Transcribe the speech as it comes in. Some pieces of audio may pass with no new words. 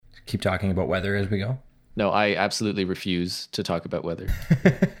keep talking about weather as we go? No, I absolutely refuse to talk about weather.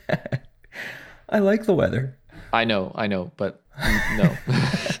 I like the weather. I know, but no.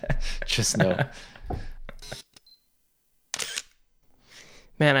 Just no.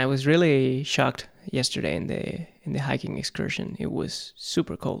 Man, I was really shocked yesterday in the hiking excursion. It was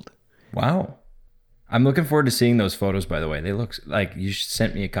super cold. Wow. I'm looking forward to seeing those photos, by the way. They look like you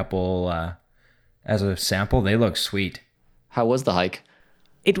sent me a couple as a sample. They look sweet. How was the hike?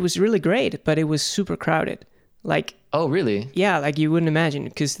 It was really great, but it was super crowded. Like, Oh, really? yeah, like you wouldn't imagine,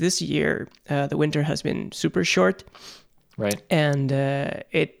 because this year the winter has been super short, Right. and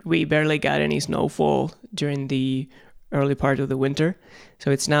we barely got any snowfall during the early part of the winter.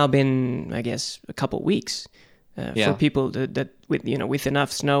 So it's now been, I guess, a couple weeks Yeah. for people that with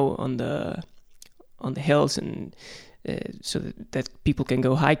enough snow on the hills, and so that people can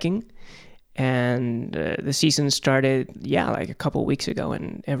go hiking. And the season started, like a couple weeks ago,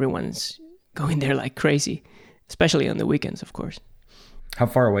 and everyone's going there like crazy, especially on the weekends, of course. How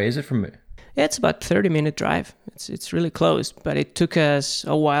far away is it from it? Yeah, it's about 30-minute drive. It's really close, but it took us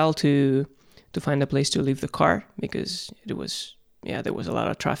a while to find a place to leave the car, because there was a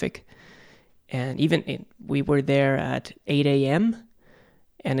lot of traffic. And we were there at 8 a.m.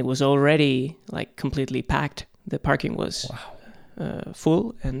 and it was already like completely packed. The parking was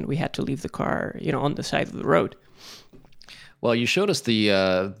full, and we had to leave the car, on the side of the road. Well, you showed us the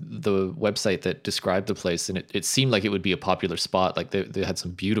website that described the place, and it seemed like it would be a popular spot. Like they had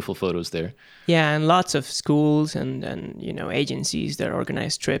some beautiful photos there. Yeah, and lots of schools and agencies that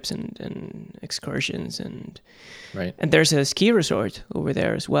organize trips and excursions, and Right. and there's a ski resort over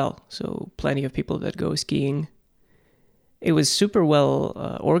there as well. So plenty of people that go skiing. It was super well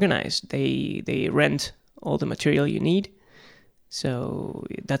organized. They rent all the material you need. So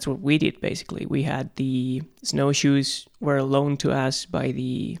that's what we did, basically. We had the snowshoes were loaned to us by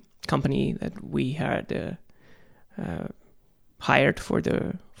the company that we had hired for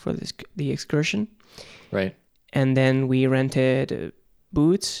the excursion. Right. And then we rented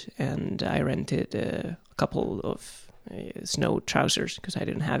boots, and I rented a couple of snow trousers because I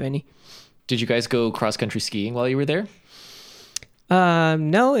didn't have any. Did you guys go cross-country skiing while you were there?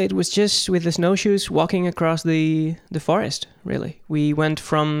 No, it was just with the snowshoes walking across the forest, really. We went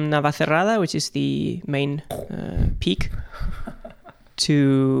from Navacerrada, which is the main peak,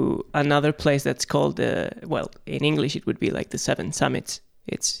 to another place that's called, in English it would be like the Seven Summits.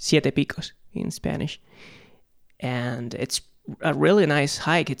 It's Siete Picos in Spanish. And it's a really nice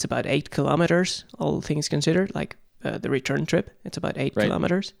hike. It's about 8 kilometers, all things considered, like the return trip. It's about 8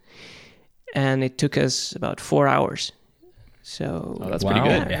 kilometers. And it took us about 4 hours. So that's pretty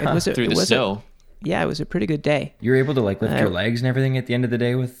good. Yeah. It was Through the snow. it was a pretty good day. You're able to lift your legs and everything at the end of the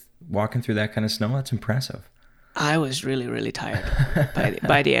day with walking through that kind of snow? That's impressive. I was really, really tired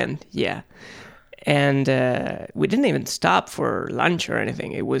by the end. Yeah. And we didn't even stop for lunch or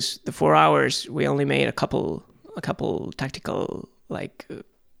anything. It was the 4 hours. We only made a couple tactical,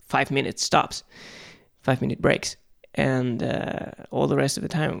 5-minute stops, 5-minute breaks. And all the rest of the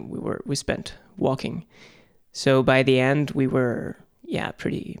time we spent walking. So by the end, we were,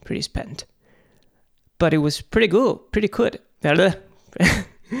 pretty spent. But it was pretty good, pretty good.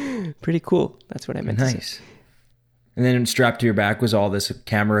 Pretty cool. That's what I meant to say. Nice. And then strapped to your back was all this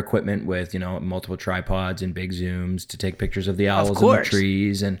camera equipment with, multiple tripods and big zooms to take pictures of the owls and the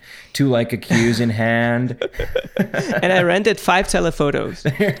trees, and 2 Leica Qs in hand. And I rented 5 telephotos,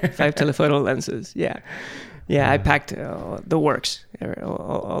 5 telephoto lenses. Yeah. Yeah, I packed the works,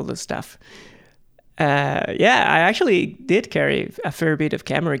 all the stuff. I actually did carry a fair bit of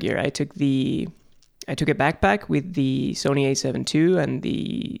camera gear. I took a backpack with the Sony A7 II and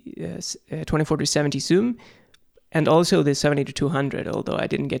the 24-70 zoom, and also the 70-200. Although I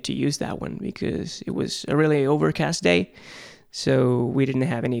didn't get to use that one because it was a really overcast day, so we didn't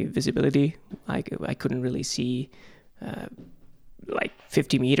have any visibility. I couldn't really see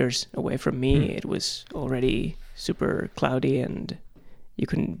 50 meters away from me. It was already super cloudy, and you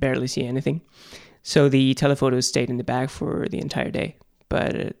couldn't barely see anything. So the telephotos stayed in the bag for the entire day.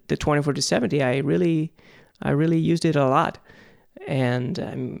 But the 24-70, I really used it a lot, and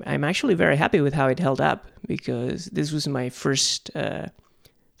I'm actually very happy with how it held up, because this was my first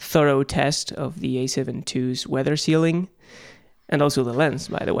thorough test of the A7 II's weather sealing, and also the lens,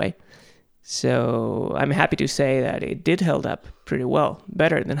 by the way. So I'm happy to say that it did held up pretty well,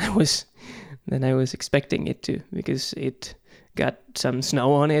 better than I was expecting it to, because it got some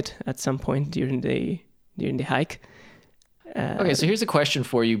snow on it at some point during the hike, Okay, so here's a question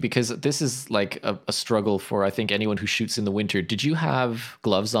for you, because this is like a struggle for, I think, anyone who shoots in the winter. Did you have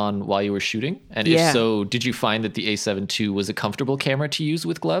gloves on while you were shooting? And if so, did you find that the A7 II was a comfortable camera to use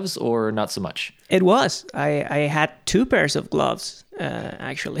with gloves, or not so much? It was. I had 2 pairs of gloves,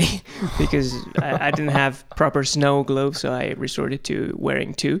 actually, because I didn't have proper snow gloves, so I resorted to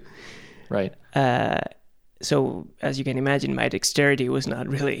wearing 2. Right. So, as you can imagine, my dexterity was not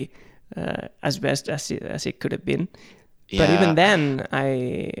really as best as it could have been. But even then,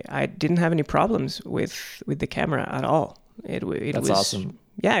 I didn't have any problems with the camera at all. It That's was awesome.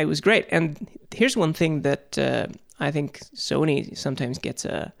 Yeah, it was great. And here's one thing that I think Sony sometimes gets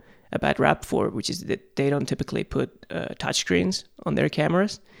a bad rap for, which is that they don't typically put touchscreens on their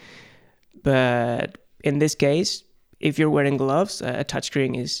cameras. But in this case, if you're wearing gloves, a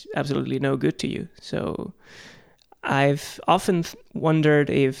touchscreen is absolutely no good to you. So I've often wondered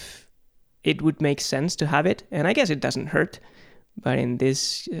if it would make sense to have it, and I guess it doesn't hurt, but in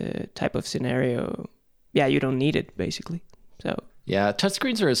this type of scenario, you don't need it, basically. So yeah,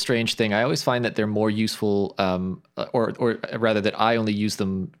 touchscreens are a strange thing. I always find that they're more useful, or rather that I only use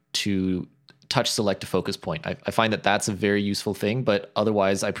them to touch select a focus point. I find that that's a very useful thing, but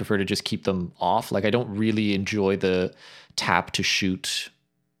otherwise I prefer to just keep them off. Like, I don't really enjoy the tap to shoot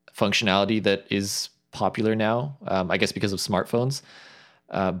functionality that is popular now, I guess because of smartphones.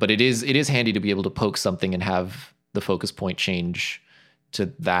 But it is handy to be able to poke something and have the focus point change to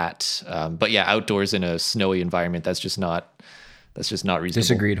that. But yeah, outdoors in a snowy environment, that's just not reasonable.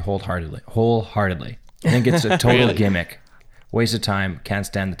 Disagreed wholeheartedly. I think it's a total Really? gimmick. Waste of time. Can't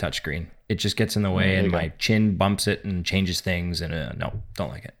stand the touchscreen. It just gets in the way, and my chin bumps it and changes things. And no, don't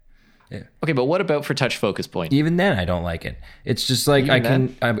like it. Yeah. Okay, but what about for touch focus point? Even then, I don't like it. It's just like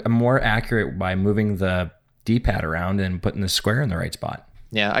I'm more accurate by moving the D-pad around and putting the square in the right spot.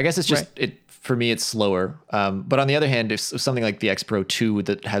 Yeah, I guess it's just for me, it's slower. But on the other hand, if something like the X Pro 2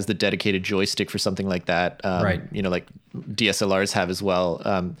 that has the dedicated joystick for something like that, you know, like DSLRs have as well.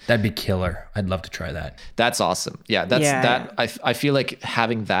 That'd be killer. I'd love to try that. That's awesome. Yeah, that. I feel like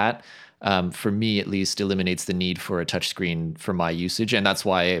having that, for me at least, eliminates the need for a touchscreen for my usage, and that's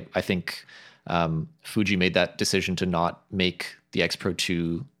why I think Fuji made that decision to not make the X Pro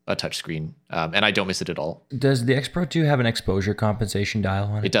 2 a touchscreen, and I don't miss it at all. Does the X Pro 2 have an exposure compensation dial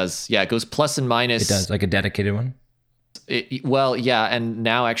on it? It does. Yeah, it goes plus and minus. It does, like a dedicated one? Well, yeah, and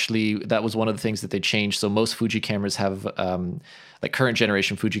now actually that was one of the things that they changed. So most Fuji cameras have, like current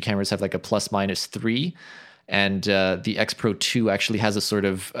generation Fuji cameras have like a plus minus 3, and the X Pro 2 actually has a sort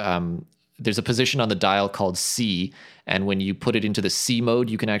of, there's a position on the dial called C, and when you put it into the C mode,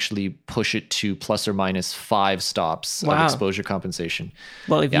 you can actually push it to plus or minus 5 stops of exposure compensation.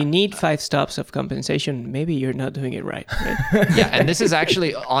 Well, if you need 5 stops of compensation, maybe you're not doing it right? Yeah, and this is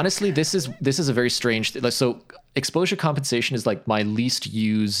actually, honestly, this is a very strange thing. So exposure compensation is like my least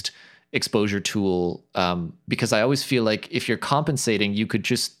used exposure tool, because I always feel like if you're compensating, you could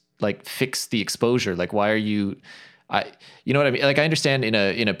just like fix the exposure. Like, why are you... you know what I mean? Like, I understand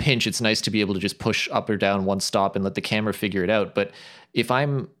in a pinch, it's nice to be able to just push up or down one stop and let the camera figure it out. But if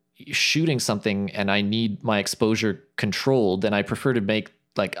I'm shooting something and I need my exposure controlled, then I prefer to make,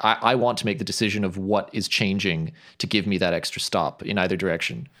 like, I want to make the decision of what is changing to give me that extra stop in either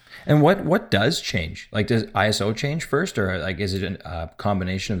direction. And what does change? Like, does ISO change first, or like is it a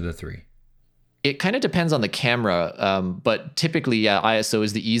combination of the 3? It kind of depends on the camera, but typically, yeah, ISO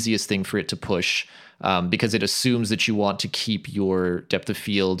is the easiest thing for it to push. Because it assumes that you want to keep your depth of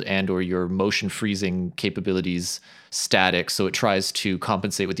field and or your motion freezing capabilities static, so it tries to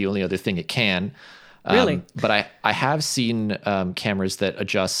compensate with the only other thing it can. Really? But I have seen cameras that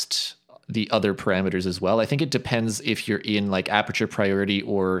adjust the other parameters as well. I think it depends if you're in like aperture priority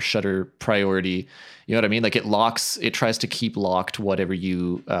or shutter priority. You know what I mean? Like it tries to keep locked whatever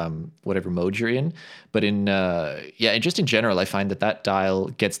mode you're in. But just in general, I find that dial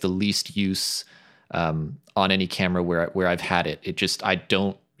gets the least use on any camera where I've had it. I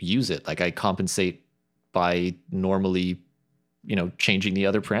don't use it. Like, I compensate by normally, changing the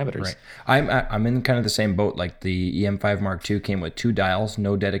other parameters. Right. I'm in kind of the same boat. Like, the EM5 Mark II came with 2 dials,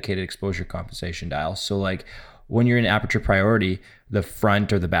 no dedicated exposure compensation dials. So like when you're in aperture priority, the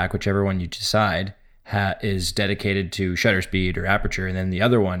front or the back, whichever one you decide, is dedicated to shutter speed or aperture, and then the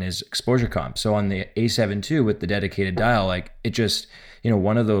other one is exposure comp. So on the A7 II with the dedicated dial, like, it just,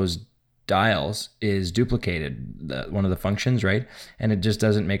 one of those dials is duplicated, one of the functions, right? And it just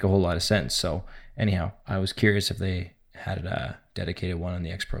doesn't make a whole lot of sense. So anyhow, I was curious if they had a dedicated one on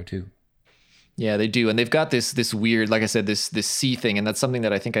the X Pro 2. Yeah, they do. And they've got this weird, like I said, this C thing. And that's something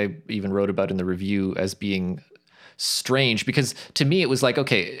that I think I even wrote about in the review as being strange because to me it was like,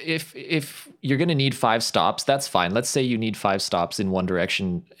 okay, if you're going to need 5 stops, that's fine. Let's say you need 5 stops in one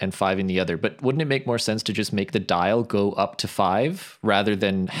direction and 5 in the other, but wouldn't it make more sense to just make the dial go up to 5 rather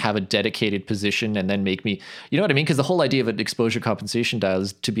than have a dedicated position and then make me, you know what I mean? Because the whole idea of an exposure compensation dial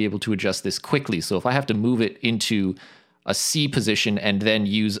is to be able to adjust this quickly. So if I have to move it into a C position and then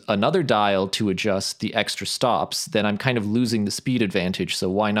use another dial to adjust the extra stops, then I'm kind of losing the speed advantage. So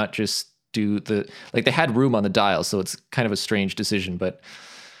why not just do they had room on the dial, so it's kind of a strange decision, but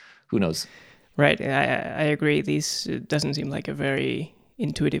who knows? Right. I agree. This doesn't seem like a very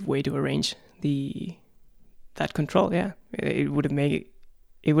intuitive way to arrange that control. Yeah. It would have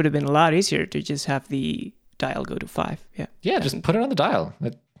been a lot easier to just have the dial go to 5. Yeah. Yeah. Just put it on the dial.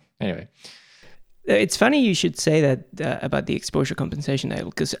 Anyway. It's funny you should say that about the exposure compensation dial,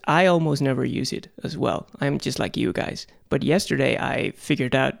 because I almost never use it as well. I'm just like you guys. But yesterday I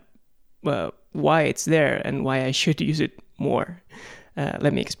figured out why it's there and why I should use it more.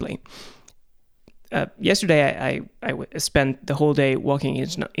 Let me explain. Yesterday I spent the whole day walking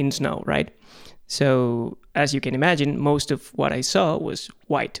in snow, right? So as you can imagine, most of what I saw was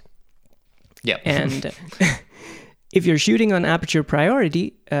white. Yeah. And if you're shooting on aperture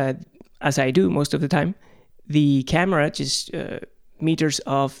priority, as I do most of the time, the camera just meters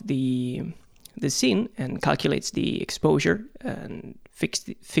off the scene and calculates the exposure and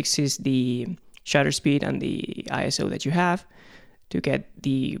fixes the shutter speed and the ISO that you have to get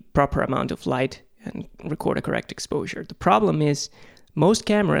the proper amount of light and record a correct exposure. The problem is most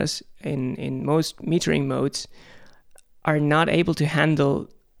cameras in most metering modes are not able to handle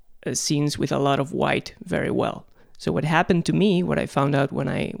scenes with a lot of white very well. So what happened to me, what I found out when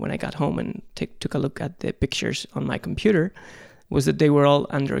I got home and took a look at the pictures on my computer, was that they were all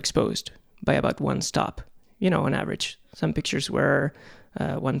underexposed by about 1 stop, on average. Some pictures were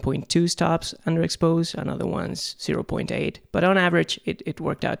 1.2 stops underexposed, another one's 0.8. But on average, it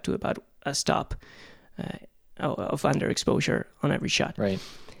worked out to about a stop of underexposure on every shot. Right.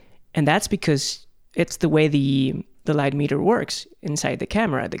 And that's because it's the way the light meter works inside the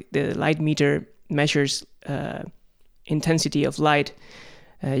camera. The light meter measures intensity of light.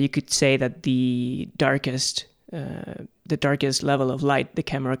 You could say that the darkest level of light the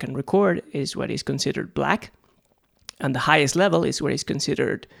camera can record is what is considered black, and the highest level is what is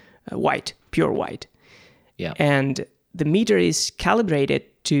considered white, pure white. Yeah. And the meter is calibrated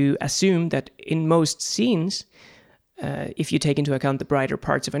to assume that in most scenes, if you take into account the brighter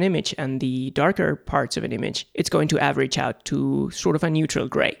parts of an image and the darker parts of an image, it's going to average out to sort of a neutral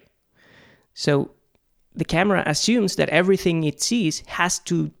gray. So the camera assumes that everything it sees has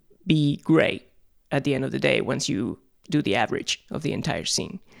to be gray at the end of the day once you do the average of the entire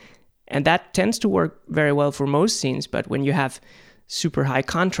scene. And that tends to work very well for most scenes, but when you have super high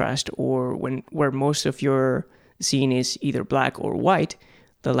contrast or where most of your scene is either black or white,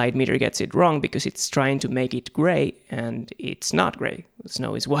 the light meter gets it wrong because it's trying to make it gray and it's not gray. The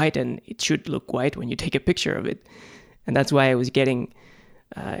snow is white and it should look white when you take a picture of it. And that's why I was getting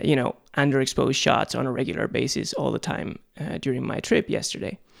underexposed shots on a regular basis all the time during my trip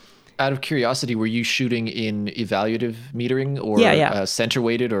yesterday. Out of curiosity, were you shooting in evaluative metering or center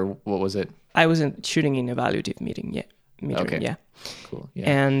weighted, or what was it? I wasn't shooting in evaluative metering, Okay. Yeah. Cool. Yeah.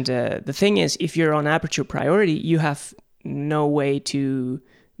 And the thing is, if you're on aperture priority, you have no way to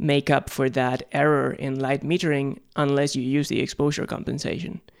make up for that error in light metering unless you use the exposure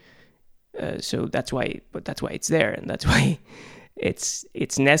compensation. So that's why it's there, and that's why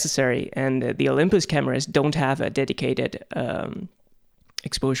it's necessary. And the Olympus cameras don't have a dedicated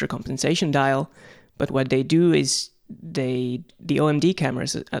exposure compensation dial, but what they do is the OMD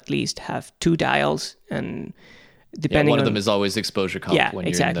cameras at least have 2 dials, and depending one of them is always exposure comp. Yeah, when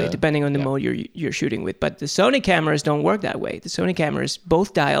exactly. You're in depending on the mode you're shooting with. But the Sony cameras don't work that way. The Sony cameras,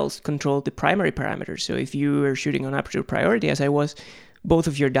 both dials control the primary parameters. So if you are shooting on aperture priority, as I was, both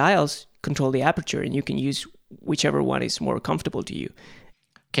of your dials control the aperture, and you can use whichever one is more comfortable to you.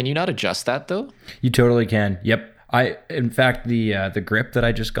 Can you not adjust that though? You totally can. Yep. In fact, the grip that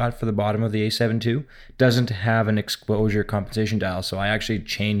I just got for the bottom of the A7 II doesn't have an exposure compensation dial, so I actually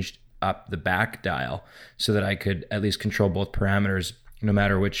changed up the back dial so that I could at least control both parameters, no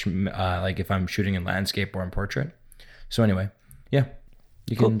matter which, like if I'm shooting in landscape or in portrait. So anyway, yeah,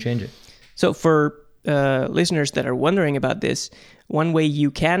 you can change it. So for listeners that are wondering about this, one way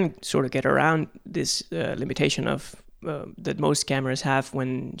you can sort of get around this limitation of that most cameras have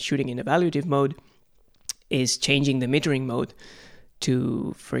when shooting in evaluative mode is changing the metering mode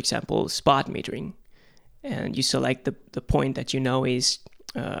to, for example, spot metering. And you select the point that you know is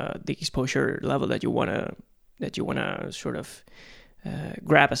the exposure level that you wanna sort of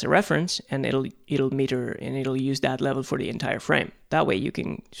grab as a reference, and it'll meter and it'll use that level for the entire frame. That way you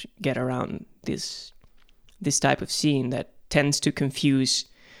can get around this type of scene that tends to confuse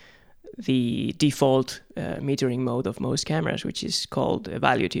the default metering mode of most cameras, which is called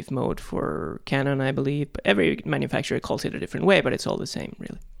evaluative mode for Canon, I believe. Every manufacturer calls it a different way, but it's all the same,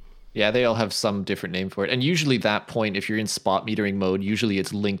 really. Yeah, they all have some different name for it. And usually that point, if you're in spot metering mode, usually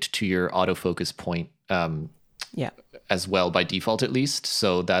it's linked to your autofocus point as well by default, at least.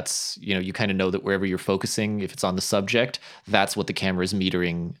 So that's, you kind of know that wherever you're focusing, if it's on the subject, that's what the camera is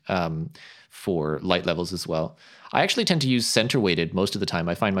metering for light levels as well. I actually tend to use center weighted most of the time.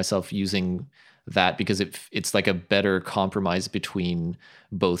 I find myself using that because it's like a better compromise between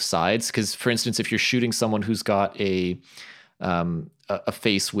both sides. Because, for instance, if you're shooting someone who's got a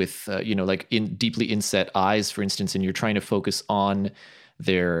face with, like deeply inset eyes, for instance, and you're trying to focus on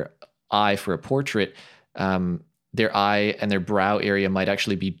their eye for a portrait, their eye and their brow area might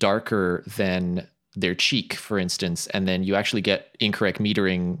actually be darker than their cheek, for instance, and then you actually get incorrect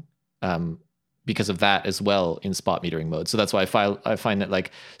metering because of that as well in spot metering mode. So that's why I find that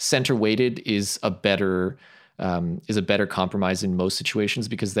like center weighted is a better compromise in most situations,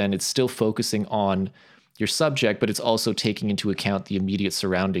 because then it's still focusing on your subject, but it's also taking into account the immediate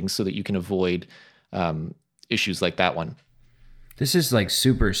surroundings so that you can avoid issues like that one. This is like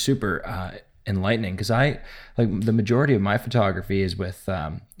super, super enlightening, because I like the majority of my photography is with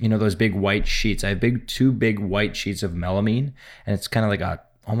those big white sheets. I have two big white sheets of melamine, and it's kind of like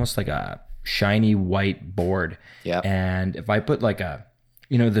almost like a shiny white board. Yeah. And if I put like the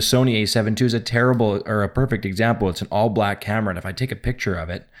Sony A7 II is a perfect example. It's an all black camera, and if I take a picture of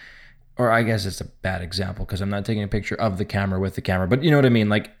it, or I guess it's a bad example because I'm not taking a picture of the camera with the camera, but you know what I mean?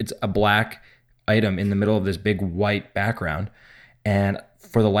 Like it's a black item in the middle of this big white background. And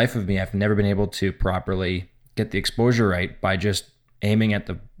for the life of me, I've never been able to properly get the exposure right by just aiming at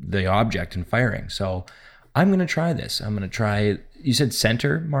the object and firing. So I'm going to try this. I'm going to try, you said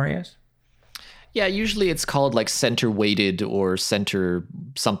center, Marius? Yeah, usually it's called like center weighted or center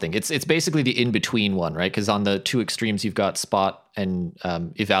something. It's basically the in-between one, right? Because on the two extremes, you've got spot and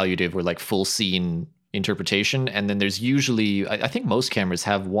evaluative or like full scene interpretation. And then there's usually, I think most cameras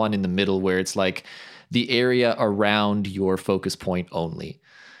have one in the middle where it's like the area around your focus point only,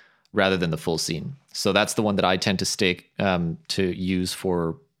 rather than the full scene. So that's the one that I tend to stick to use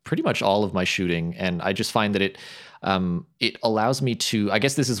for pretty much all of my shooting. And I just find that it allows me to, I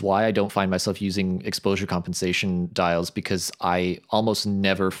guess this is why I don't find myself using exposure compensation dials, because I almost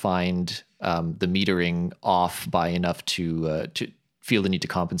never find the metering off by enough to feel the need to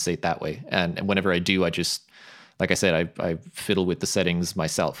compensate that way. And whenever I do, I just, like I said, I fiddle with the settings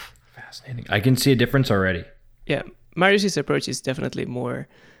myself. Fascinating. I can see a difference already. Yeah, Marius's approach is definitely more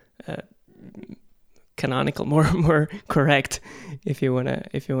canonical, more correct, if you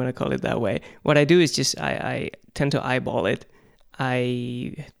wanna call it that way. What I do is just I tend to eyeball it.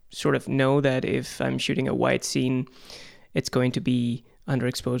 I sort of know that if I'm shooting a white scene, it's going to be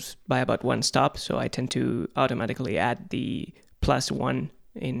underexposed by about one stop, so I tend to automatically add the +1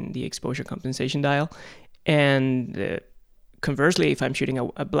 in the exposure compensation dial. And conversely, if I'm shooting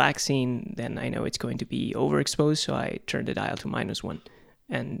a black scene, then I know it's going to be overexposed, so I turn the dial to -1.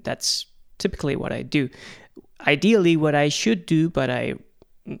 And that's typically what I do. Ideally, what I should do, but I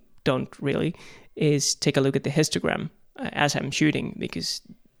don't really, is take a look at the histogram as I'm shooting, because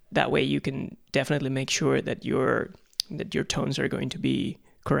that way you can definitely make sure that your tones are going to be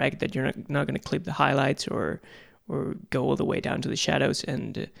correct, that you're not going to clip the highlights or go all the way down to the shadows.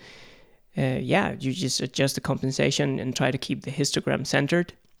 And you just adjust the compensation and try to keep the histogram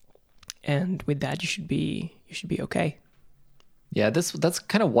centered. And with that, you should be okay. Yeah, that's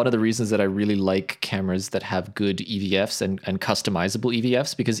kind of one of the reasons that I really like cameras that have good EVFs and customizable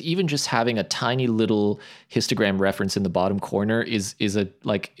EVFs, because even just having a tiny little histogram reference in the bottom corner is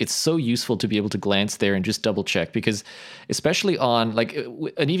it's so useful to be able to glance there and just double check, because especially on like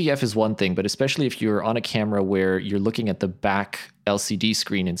an EVF is one thing, but especially if you're on a camera where you're looking at the back LCD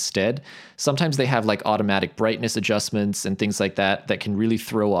screen instead, sometimes they have like automatic brightness adjustments and things like that can really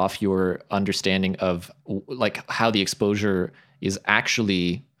throw off your understanding of like how the exposure is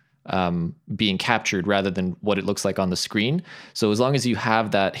actually being captured rather than what it looks like on the screen. So as long as you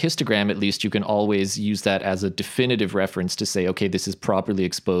have that histogram, at least you can always use that as a definitive reference to say, okay, this is properly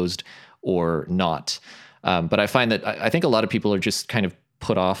exposed or not. But I find that I think a lot of people are just kind of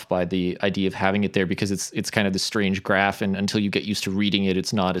put off by the idea of having it there, because it's kind of this strange graph, and until you get used to reading it,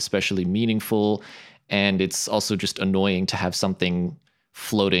 it's not especially meaningful. And it's also just annoying to have something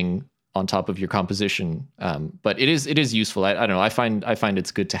floating on top of your composition. But it is useful. I don't know. I find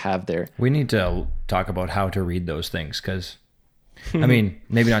it's good to have there. We need to talk about how to read those things, because I mean,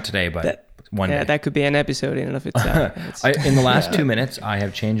 maybe not today, but one day. That could be an episode in and of itself. In the last 2 minutes, I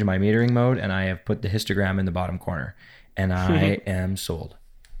have changed my metering mode and I have put the histogram in the bottom corner, and I am sold.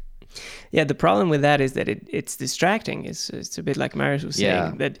 Yeah, the problem with that is that it's distracting. It's a bit like Marius was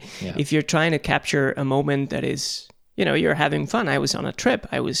saying, that if you're trying to capture a moment that is, you're having fun. I was on a trip.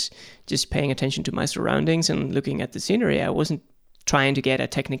 I was just paying attention to my surroundings and looking at the scenery. I wasn't trying to get a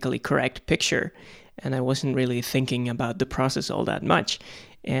technically correct picture, and I wasn't really thinking about the process all that much.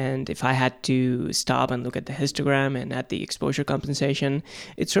 And if I had to stop and look at the histogram and at the exposure compensation,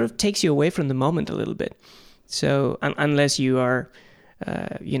 it sort of takes you away from the moment a little bit. So unless you are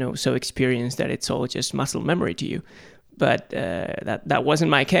so experienced that it's all just muscle memory to you. But that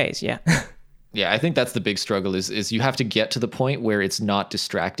wasn't my case, yeah. Yeah, I think that's the big struggle is you have to get to the point where it's not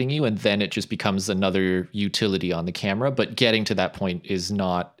distracting you, and then it just becomes another utility on the camera. But getting to that point is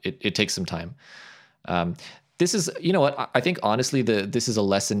not, it takes some time. This is, you know what, I think honestly, this is a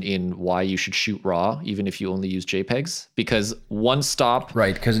lesson in why you should shoot RAW, even if you only use JPEGs, because one stop.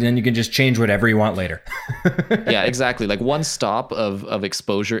 Right, because then you can just change whatever you want later. Yeah, exactly. Like one stop of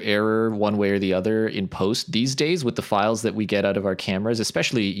exposure error one way or the other in post these days with the files that we get out of our cameras,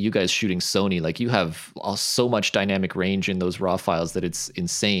 especially you guys shooting Sony, like you have so much dynamic range in those RAW files that it's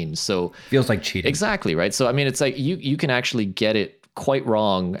insane. So feels like cheating. Exactly, right? So I mean, it's like you can actually get it quite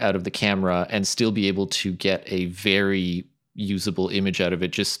wrong out of the camera and still be able to get a very usable image out of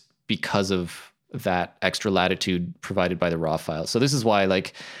it just because of that extra latitude provided by the RAW file. So this is why,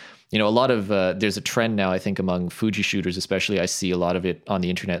 like, a lot of there's a trend now, I think, among Fuji shooters, especially. I see a lot of it on the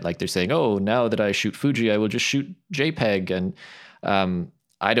internet. Like they're saying, oh, now that I shoot Fuji, I will just shoot JPEG. And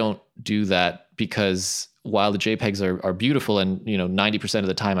I don't do that, because while the JPEGs are beautiful and 90% of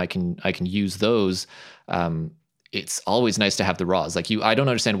the time I can use those, it's always nice to have the RAWs. Like I don't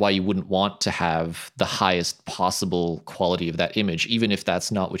understand why you wouldn't want to have the highest possible quality of that image, even if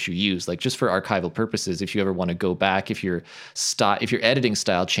that's not what you use. Like just for archival purposes, if you ever want to go back, if your editing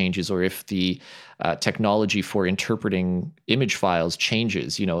style changes, or if the technology for interpreting image files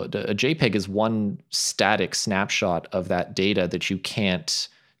changes, a JPEG is one static snapshot of that data that you can't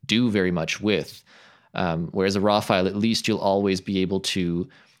do very much with. Whereas a RAW file, at least you'll always be able to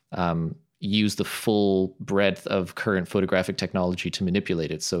use the full breadth of current photographic technology to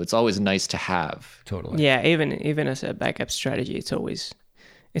manipulate it. So it's always nice to have. Totally. Yeah, even as a backup strategy, it's always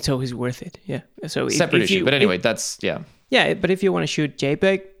worth it. Yeah. So separate issue, but anyway, that's yeah. Yeah, but if you want to shoot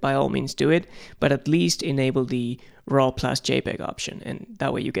JPEG, by all means do it, but at least enable the RAW plus JPEG option, and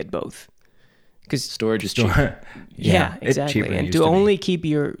that way you get both. Because storage is cheaper. Yeah, exactly. And to only keep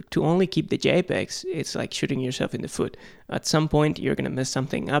the JPEGs, it's like shooting yourself in the foot. At some point, you're going to mess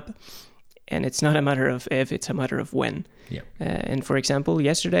something up. And it's not a matter of if, it's a matter of when. Yeah. And for example,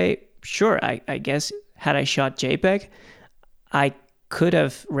 yesterday, sure, I guess had I shot JPEG, I could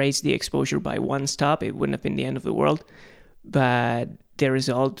have raised the exposure by one stop. It wouldn't have been the end of the world. But the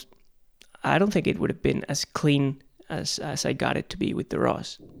result, I don't think it would have been as clean as I got it to be with the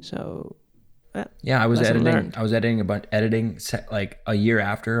RAWs. So yeah, I was editing like a year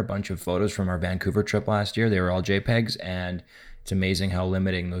after a bunch of photos from our Vancouver trip last year. They were all JPEGs, and it's amazing how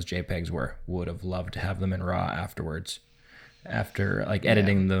limiting those JPEGs were. Would have loved to have them in RAW afterwards, after like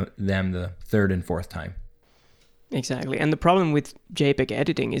editing them the third and fourth time. Exactly. And the problem with JPEG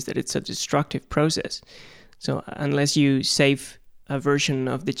editing is that it's a destructive process. So unless you save a version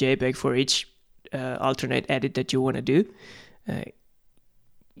of the JPEG for each alternate edit that you want to do,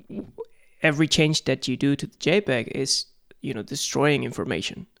 every change that you do to the JPEG is, destroying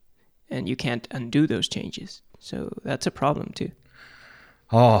information, and you can't undo those changes. So that's a problem too.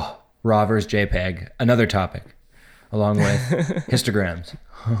 Oh, RAW versus JPEG, another topic, along with histograms.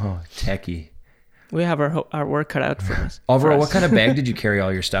 Oh, techie. We have our work cut out for us. Overall, what kind of bag did you carry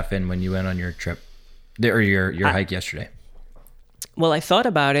all your stuff in when you went on your trip, or your hike yesterday? Well, I thought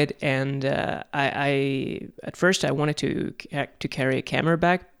about it, and I at first I wanted to carry a camera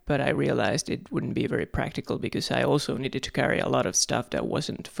bag, but I realized it wouldn't be very practical because I also needed to carry a lot of stuff that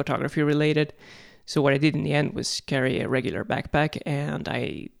wasn't photography related. So what I did in the end was carry a regular backpack, and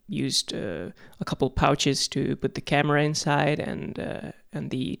I used a couple pouches to put the camera inside and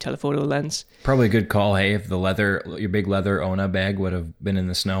the telephoto lens. Probably a good call, hey, if your big leather Ona bag would have been in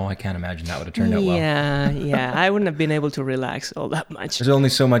the snow, I can't imagine that would have turned out well. Yeah, I wouldn't have been able to relax all that much. There's only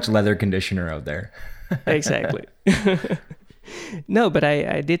so much leather conditioner out there. Exactly. No, but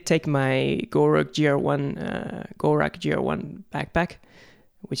I did take my Gorak GR1 backpack,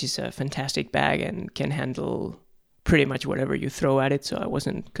 which is a fantastic bag and can handle pretty much whatever you throw at it. So I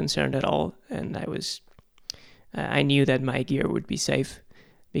wasn't concerned at all, and I knew that my gear would be safe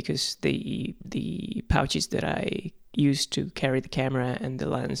because the pouches that I used to carry the camera and the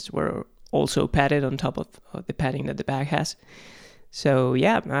lens were also padded on top of the padding that the bag has. So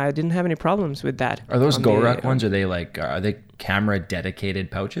yeah, I didn't have any problems with that. Are those GoRuck ones? Are they camera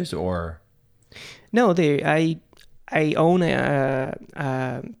dedicated pouches or? No, I own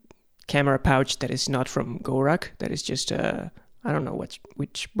a camera pouch that is not from GoRuck. That is just I don't know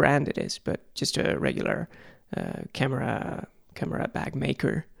which brand it is, but just a regular camera bag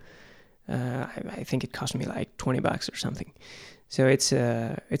maker. I think it cost me like $20 or something. So it's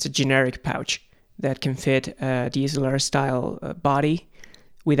a generic pouch that can fit a DSLR style body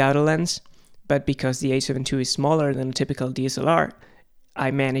without a lens, but because the A7 II is smaller than a typical DSLR,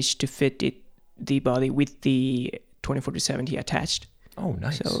 I managed to fit the body with the 24-70 attached. Oh,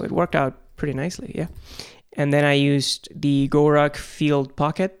 nice. So it worked out pretty nicely, yeah. And then I used the GoRuck Field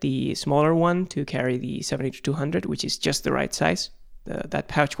Pocket, the smaller one, to carry the 70-200, which is just the right size. That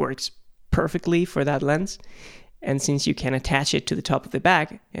pouch works perfectly for that lens. And since you can attach it to the top of the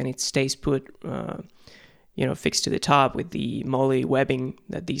bag and it stays put, fixed to the top with the MOLLE webbing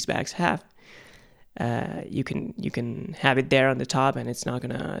that these bags have, you can have it there on the top and it's not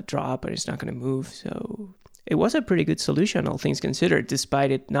gonna drop or it's not gonna move. So it was a pretty good solution, all things considered,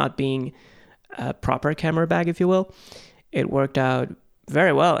 despite it not being a proper camera bag, if you will. It worked out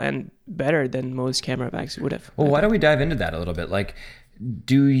very well and better than most camera bags would have. Well, why don't we dive into that a little bit? Like,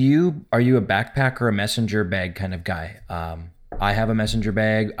 are you a backpack or a messenger bag kind of guy? I have a messenger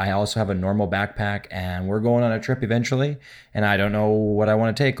bag. I also have a normal backpack, and we're going on a trip eventually, and I don't know what I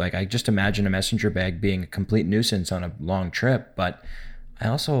want to take. Like, I just imagine a messenger bag being a complete nuisance on a long trip, but I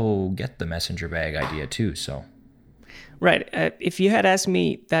also get the messenger bag idea too, so. Right. If you had asked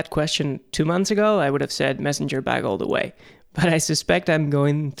me that question 2 months ago, I would have said messenger bag all the way. But I suspect I'm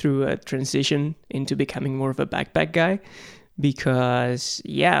going through a transition into becoming more of a backpack guy. Because,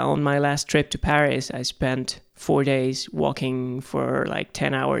 yeah, on my last trip to Paris, I spent 4 days walking for like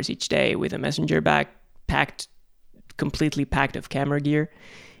 10 hours each day with a messenger bag completely packed of camera gear.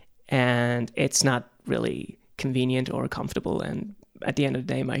 And it's not really convenient or comfortable. And at the end of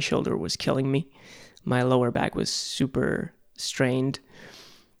the day, my shoulder was killing me. My lower back was super strained.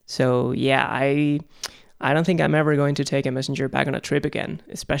 So, yeah, I don't think I'm ever going to take a messenger bag on a trip again,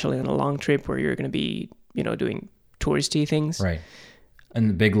 especially on a long trip where you're going to be, doing touristy things. Right. And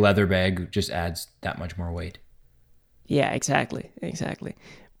the big leather bag just adds that much more weight. Yeah, exactly.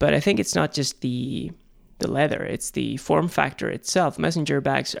 But I think it's not just the leather, it's the form factor itself. Messenger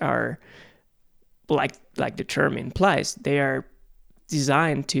bags are, like the term implies, they are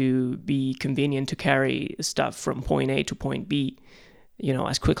designed to be convenient to carry stuff from point A to point B,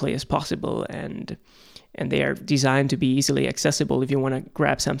 as quickly as possible. And they are designed to be easily accessible if you want to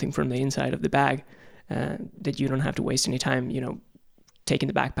grab something from the inside of the bag. That you don't have to waste any time, taking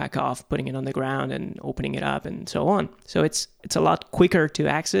the backpack off, putting it on the ground and opening it up and so on. So it's a lot quicker to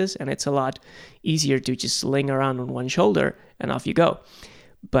access and it's a lot easier to just sling around on one shoulder and off you go.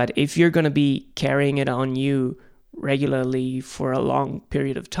 But if you're going to be carrying it on you regularly for a long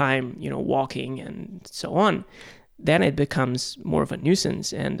period of time, walking and so on, then it becomes more of a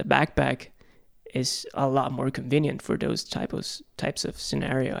nuisance, and the backpack is a lot more convenient for those types of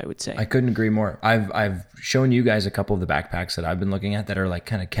scenario, I would say. I couldn't agree more. I've shown you guys a couple of the backpacks that I've been looking at that are like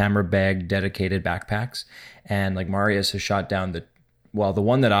kind of camera bag dedicated backpacks. And like Marius has shot down the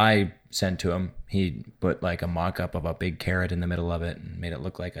one that I sent to him, he put like a mock-up of a big carrot in the middle of it and made it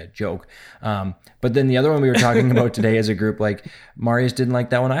look like a joke. But then the other one we were talking about today as a group, like Marius didn't like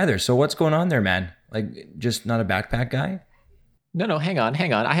that one either. So what's going on there, man? Like, just not a backpack guy? No, hang on.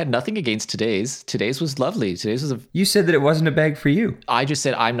 I had nothing against today's. Today's was lovely. You said that it wasn't a bag for you. I just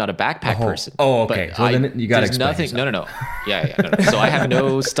said I'm not a backpack person. Oh, okay. So then you got to explain nothing. yourself. No. Yeah. No. So I have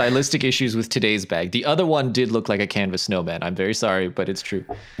no stylistic issues with today's bag. The other one did look like a canvas snowman. I'm very sorry, but it's true.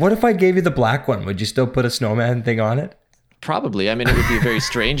 What if I gave you the black one? Would you still put a snowman thing on it? Probably. I mean, it would be a very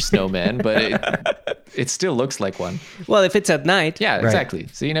strange snowman, but it still looks like one. Well, if it's at night. Yeah, exactly.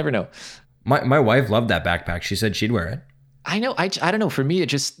 Right. So you never know. My wife loved that backpack. She said she'd wear it. I know. I don't know. For me, it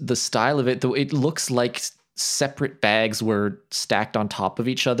just, the style of it, though, it looks like separate bags were stacked on top of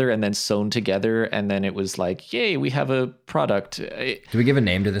each other and then sewn together. And then it was like, yay, we have a product. Do we give a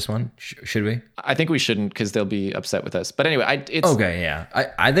name to this one? Should we? I think we shouldn't, because they'll be upset with us. But anyway, it's okay. Yeah.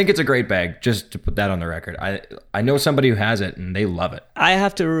 I think it's a great bag, just to put that on the record. I know somebody who has it and they love it. I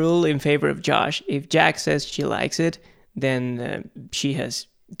have to rule in favor of Josh. If Jack says she likes it, then she has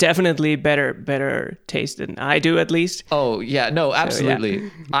definitely better taste than I do, at least. Oh yeah, no,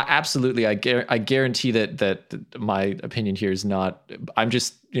 absolutely, absolutely. I guarantee that my opinion here is not. I'm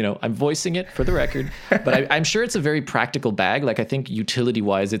just I'm voicing it for the record, but I'm sure it's a very practical bag. Like I think utility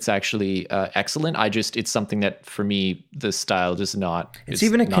wise, it's actually excellent. It's something that for me the style does not. It's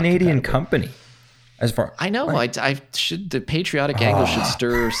even a Canadian company. As far I know, I should the patriotic angle should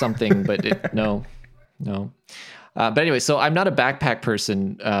stir or something, but no. But anyway, so I'm not a backpack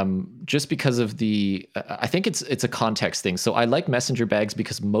person, just because of I think it's a context thing. So I like messenger bags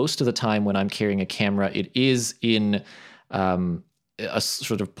because most of the time when I'm carrying a camera, it is in a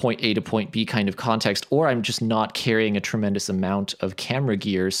sort of point A to point B kind of context, or I'm just not carrying a tremendous amount of camera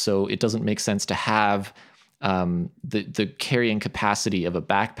gear, so it doesn't make sense to have the carrying capacity of a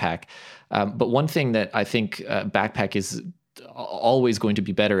backpack. But one thing that I think backpack is always going to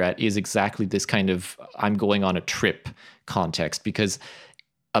be better at is exactly this kind of I'm going on a trip context, because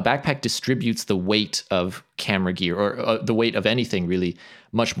a backpack distributes the weight of camera gear or the weight of anything really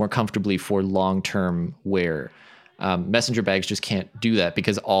much more comfortably for long-term wear. Messenger bags just can't do that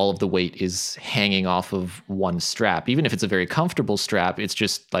because all of the weight is hanging off of one strap. Even if it's a very comfortable strap, it's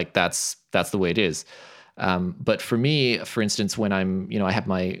just like that's the way it is. But for me, for instance, when I have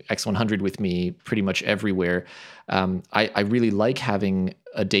my X100 with me pretty much everywhere, I really like having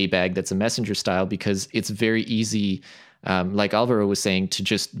a day bag that's a messenger style because it's very easy, like Alvaro was saying, to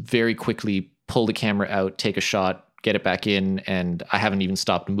just very quickly pull the camera out, take a shot, get it back in, and I haven't even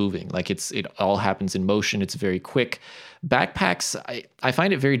stopped moving. Like it all happens in motion. It's very quick. Backpacks, I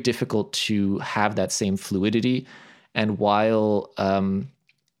find it very difficult to have that same fluidity. And while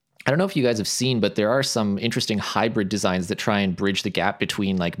I don't know if you guys have seen, but there are some interesting hybrid designs that try and bridge the gap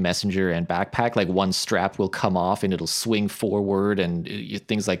between like messenger and backpack. Like one strap will come off and it'll swing forward and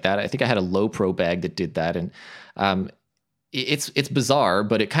things like that. I think I had a low pro bag that did that, and it's bizarre,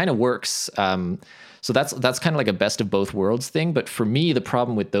 but it kind of works. So that's kind of like a best of both worlds thing. But for me, the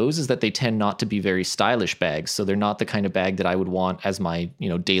problem with those is that they tend not to be very stylish bags. So they're not the kind of bag that I would want as my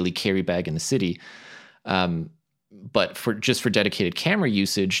daily carry bag in the city. But for dedicated camera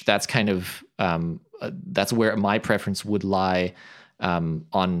usage, that's kind of that's where my preference would lie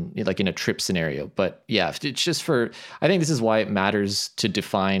on like in a trip scenario. But yeah, it's just I think this is why it matters to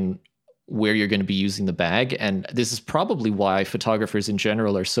define where you're going to be using the bag. And this is probably why photographers in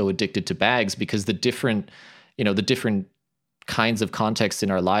general are so addicted to bags, because the different kinds of contexts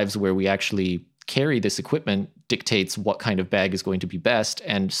in our lives where we actually carry this equipment dictates what kind of bag is going to be best.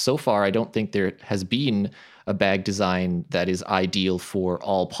 And so far, I don't think there has been a bag design that is ideal for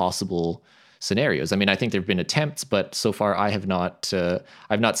all possible scenarios. I mean, I think there've been attempts, but so far I've not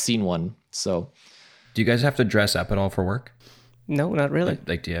seen one. So, do you guys have to dress up at all for work? No, not really.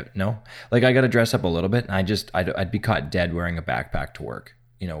 Like do you no? Like I got to dress up a little bit, and I'd be caught dead wearing a backpack to work,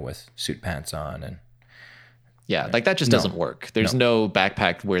 with suit pants on and. Yeah, like that just doesn't work. There's no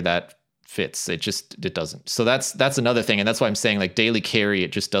backpack where that fits. It doesn't. So that's another thing, and that's why I'm saying like daily carry,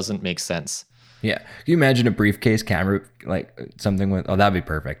 it just doesn't make sense. Yeah. Can you imagine a briefcase camera, like something with, that'd be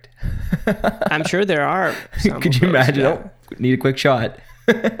perfect. I'm sure there are. Could you imagine? Yeah. Oh, need a quick shot.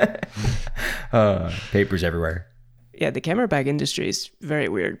 Papers everywhere. Yeah, the camera bag industry is very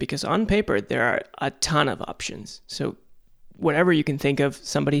weird because on paper, there are a ton of options. So whatever you can think of,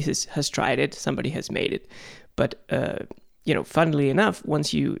 somebody has tried it, somebody has made it. But, funnily enough,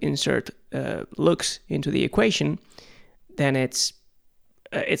 once you insert looks into the equation, then it's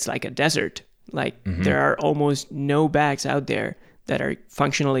like a desert. Like there are almost no bags out there that are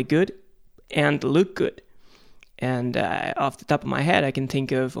functionally good and look good. And off the top of my head, I can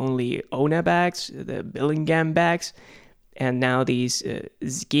think of only Ona bags, the Billingham bags, and now these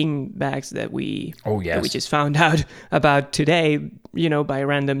Zging bags that we just found out about today, by a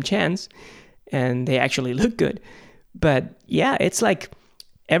random chance, and they actually look good. But yeah, it's like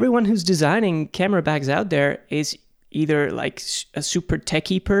everyone who's designing camera bags out there is either like a super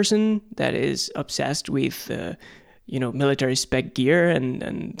techie person that is obsessed with, military spec gear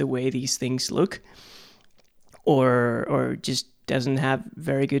and the way these things look, or just doesn't have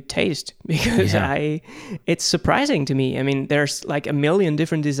very good taste, because it's surprising to me. I mean, there's like a million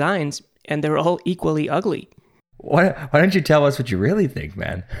different designs and they're all equally ugly. Why don't you tell us what you really think,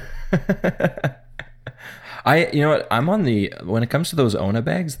 man? I'm on when it comes to those Ona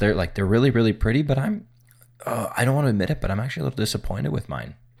bags, they're really, really pretty, but I don't want to admit it, but I'm actually a little disappointed with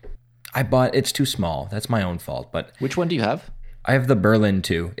mine. It's too small. That's my own fault. But which one do you have? I have the Berlin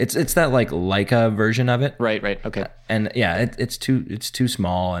 2. It's that like Leica version of it. Right. Okay. And yeah, it's too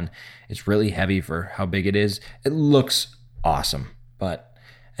small and it's really heavy for how big it is. It looks awesome, but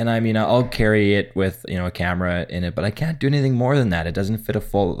And I mean, I'll carry it with, you know, a camera in it, but I can't do anything more than that. It doesn't fit a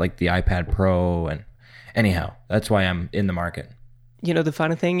full, like the iPad Pro. And anyhow, that's why I'm in the market. You know, the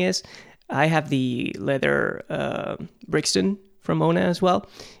funny thing is, I have the leather Brixton from Ona as well,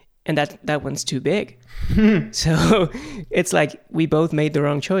 and that one's too big. So it's like we both made the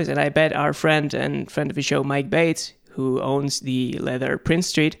wrong choice. And I bet our friend and friend of the show, Mike Bates, who owns the leather Prince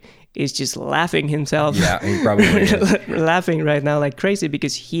Street, is just laughing himself. Yeah, he probably is. Laughing right now like crazy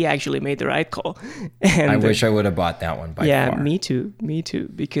because he actually made the right call. And I wish I would have bought that one by far. me too,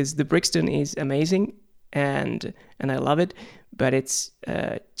 because the Brixton is amazing and I love it, but it's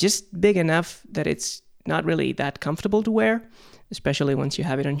just big enough that it's not really that comfortable to wear, especially once you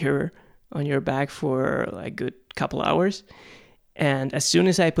have it on your back for like a good couple hours. And as soon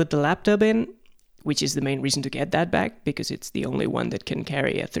as I put the laptop in, which is the main reason to get that bag, because it's the only one that can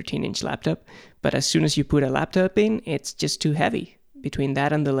carry a 13-inch laptop. But as soon as you put a laptop in, it's just too heavy. Between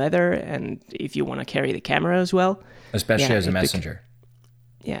that and the leather, and if you want to carry the camera as well. Especially as a messenger.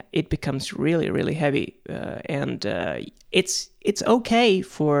 It becomes really, really heavy. And it's okay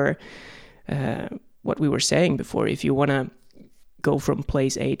for what we were saying before. If you want to go from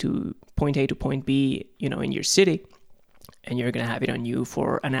point A to point B, you know, in your city, and you're going to have it on you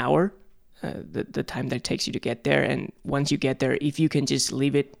for an hour, the time that it takes you to get there. And once you get there, if you can just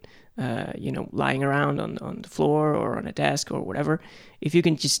leave it, lying around on the floor or on a desk or whatever, if you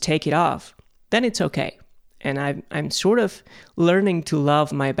can just take it off, then it's okay. And I'm sort of learning to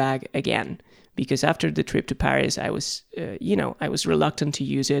love my bag again, because after the trip to Paris, I was, I was reluctant to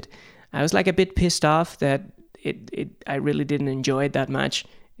use it. I was like a bit pissed off that I really didn't enjoy it that much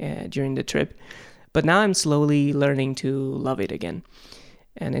during the trip. But now I'm slowly learning to love it again.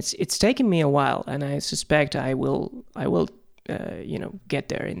 And it's taken me a while, and I suspect I will get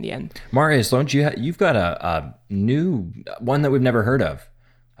there in the end. Marius, don't you've got a new one that we've never heard of,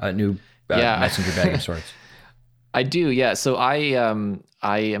 a new messenger bag of sorts. I do, yeah. So I am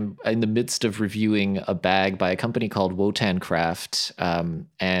in the midst of reviewing a bag by a company called Wotan Craft,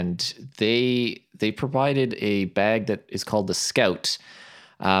 and they provided a bag that is called the Scout.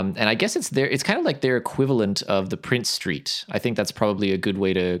 And I guess it's kind of like their equivalent of the Prince Street. I think that's probably a good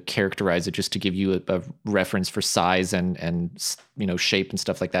way to characterize it, just to give you a reference for size and shape and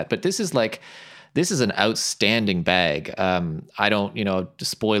stuff like that. But this is an outstanding bag. I don't,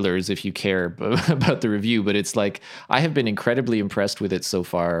 spoilers if you care about the review, but it's like, I have been incredibly impressed with it so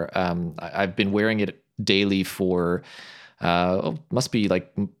far. I've been wearing it daily for, must be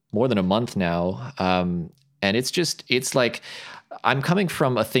like more than a month now. And it's like, I'm coming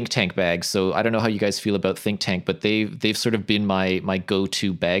from a Think Tank bag, so I don't know how you guys feel about Think Tank, but they've sort of been my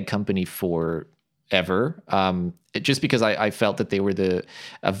go-to bag company forever. Just because I felt that they were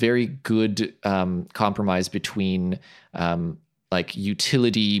a very good compromise between like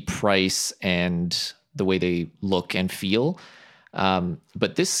utility, price, and the way they look and feel.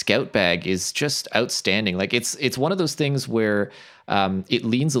 But this Scout bag is just outstanding. Like it's one of those things where it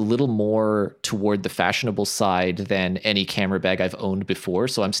leans a little more toward the fashionable side than any camera bag I've owned before.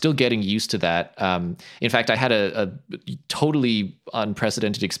 So I'm still getting used to that. In fact, I had a totally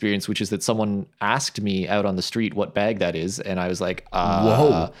unprecedented experience, which is that someone asked me out on the street what bag that is. And I was like,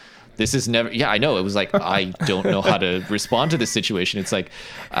 whoa. This is never. Yeah, I know. It was like, I don't know how to respond to this situation. It's like,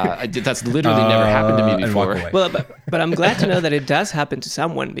 that's literally never happened to me before. Well, but I'm glad to know that it does happen to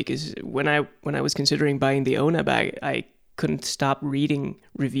someone, because when I was considering buying the Ona bag, I couldn't stop reading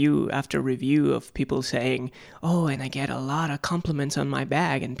review after review of people saying, oh, and I get a lot of compliments on my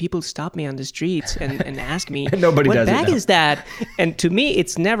bag, and people stop me on the streets and ask me, Nobody what does bag it now. is that? And to me,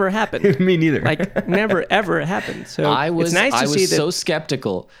 it's never happened. Me neither. Like, never, ever happened. So it's nice to see that. So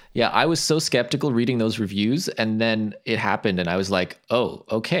skeptical. Yeah, I was so skeptical reading those reviews, and then it happened, and I was like, oh,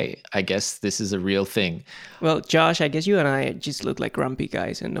 okay, I guess this is a real thing. Well, Josh, I guess you and I just look like grumpy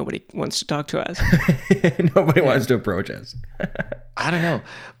guys, and nobody wants to talk to us. Nobody wants to approach us. I don't know,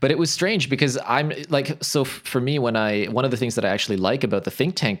 but it was strange because I'm like, so for me, one of the things that I actually like about the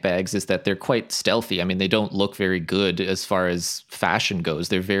Think Tank bags is that they're quite stealthy. I mean, they don't look very good as far as fashion goes.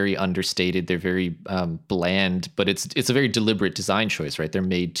 They're very understated. They're very bland, but it's a very deliberate design choice, right? They're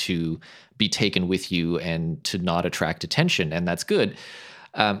made to be taken with you and to not attract attention, and that's good.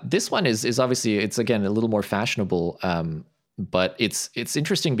 This one is obviously, it's again a little more fashionable, but it's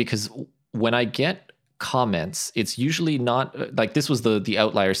interesting because when I get comments, it's usually not like, this was the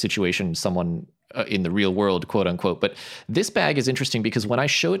outlier situation. Someone in the real world, quote unquote. But this bag is interesting because when I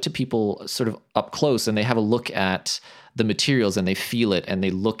show it to people sort of up close and they have a look at the materials and they feel it and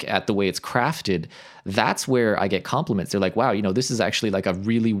they look at the way it's crafted, that's where I get compliments. They're like, wow, this is actually like a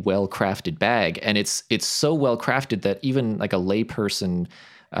really well crafted bag. And it's so well crafted that even like a lay person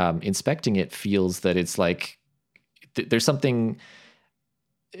inspecting it feels that it's like, there's something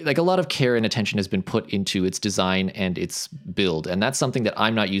like a lot of care and attention has been put into its design and its build. And that's something that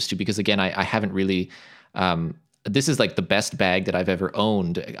I'm not used to because again, I haven't really, this is like the best bag that I've ever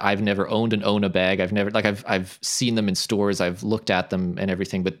owned. I've never owned an Ona bag. I've seen them in stores. I've looked at them and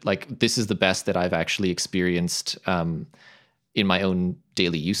everything, but like, this is the best that I've actually experienced, in my own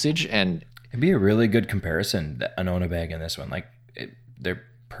daily usage. And it'd be a really good comparison, an Ona bag and this one. Like they're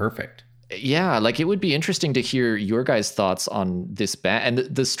perfect. Yeah, like it would be interesting to hear your guys' thoughts on this bag. And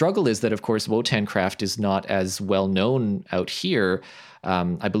the struggle is that, of course, Wotan Craft is not as well known out here.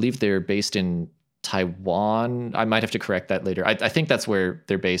 I believe they're based in Taiwan. I might have to correct that later. I think that's where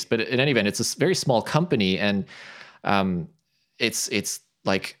they're based. But in any event, it's a very small company, and it's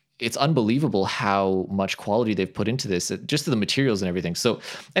like, it's unbelievable how much quality they've put into this, just to the materials and everything. So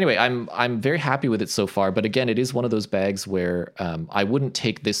anyway, I'm very happy with it so far. But again, it is one of those bags where I wouldn't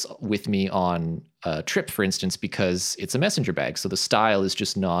take this with me on a trip, for instance, because it's a messenger bag. So the style is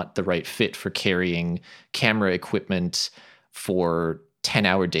just not the right fit for carrying camera equipment for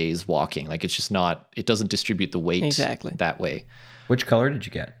 10-hour days walking. Like it's just not, it doesn't distribute the weight exactly that way. Which color did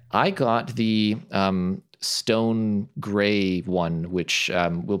you get? I got the stone gray one, which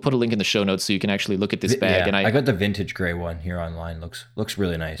we'll put a link in the show notes so you can actually look at this bag. Yeah, and I got the vintage gray one here online. Looks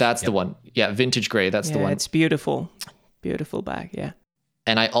really nice. That's the one. Yeah, vintage gray. That's the one. It's beautiful. Beautiful bag. Yeah.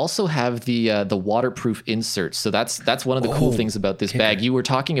 And I also have the waterproof insert. So that's one of the cool things about this bag. You were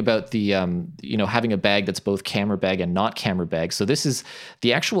talking about the having a bag that's both camera bag and not camera bag. So this is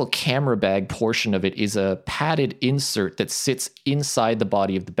the actual camera bag portion of it is a padded insert that sits inside the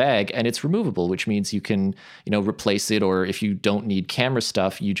body of the bag, and it's removable, which means you can replace it, or if you don't need camera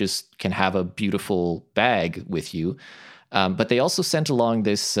stuff, you just can have a beautiful bag with you. But they also sent along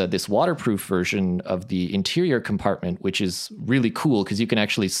this waterproof version of the interior compartment, which is really cool because you can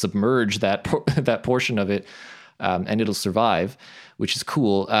actually submerge that portion of it, and it'll survive, which is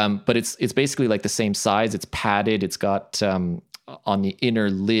cool. But it's basically like the same size. It's padded. It's got on the inner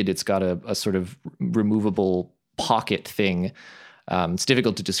lid, it's got a sort of removable pocket thing. It's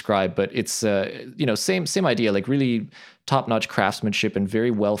difficult to describe, but it's same idea, like really top-notch craftsmanship and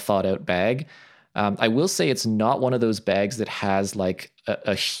very well thought out bag. I will say it's not one of those bags that has like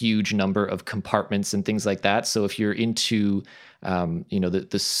a huge number of compartments and things like that. So if you're into,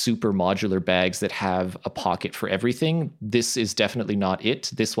 the super modular bags that have a pocket for everything, this is definitely not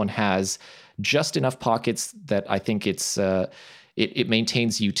it. This one has just enough pockets that I think it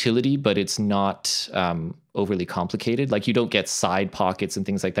maintains utility, but it's not overly complicated. Like you don't get side pockets and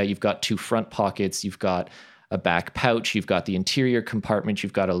things like that. You've got two front pockets. You've got a back pouch. You've got the interior compartment.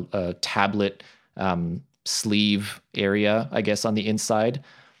 You've got a tablet sleeve area, I guess, on the inside.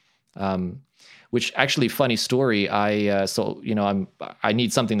 Which actually, funny story. I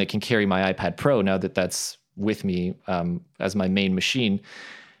need something that can carry my iPad Pro now that that's with me as my main machine,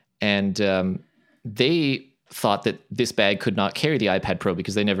 and they thought that this bag could not carry the iPad Pro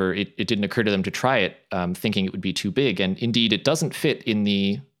because it didn't occur to them to try it, thinking it would be too big. And indeed, it doesn't fit in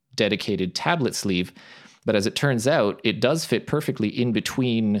the dedicated tablet sleeve. But as it turns out, it does fit perfectly in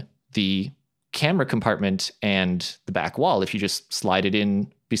between the camera compartment and the back wall. If you just slide it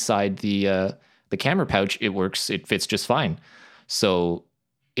in beside the camera pouch, it works. It fits just fine. So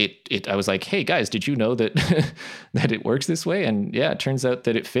I was like, hey guys, did you know that that it works this way? And yeah, it turns out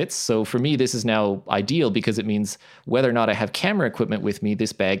that it fits. So for me, this is now ideal because it means whether or not I have camera equipment with me,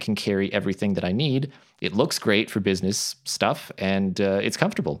 this bag can carry everything that I need. It looks great for business stuff, and it's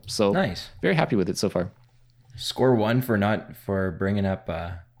comfortable. So nice. Very happy with it so far. Score one for bringing up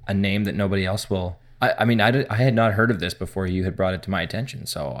a name that nobody else will. I had not heard of this before you had brought it to my attention.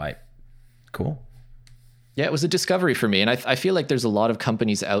 So cool. Yeah, it was a discovery for me. And I feel like there's a lot of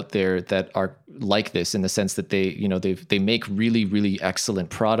companies out there that are like this in the sense that they make really, really excellent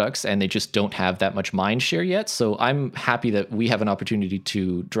products and they just don't have that much mind share yet. So I'm happy that we have an opportunity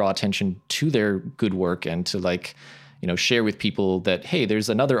to draw attention to their good work and to share with people that, hey, there's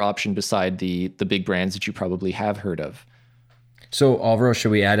another option beside the big brands that you probably have heard of. So Alvaro,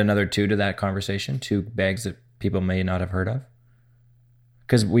 should we add another 2 to that conversation? 2 bags that people may not have heard of?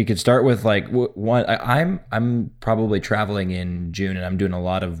 Because we could start with like one. I'm probably traveling in June, and I'm doing a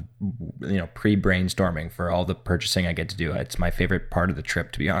lot of pre-brainstorming for all the purchasing I get to do. It's my favorite part of the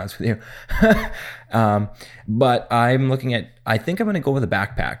trip, to be honest with you. But I'm looking at, I think I'm going to go with a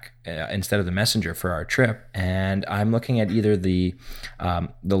backpack instead of the Messenger for our trip. And I'm looking at either the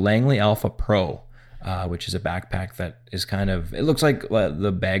Langley Alpha Pro, which is a backpack that is kind of, it looks like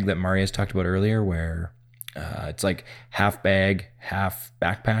the bag that Marius talked about earlier, where it's like half bag, half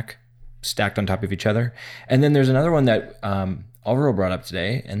backpack stacked on top of each other. And then there's another one that Alvaro brought up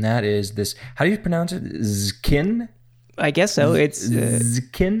today, and that is this, how do you pronounce it? Zkin? I guess so. It's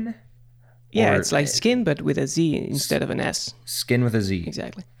Zkin? yeah, it's like skin, but with a Z instead of an S. Skin with a Z.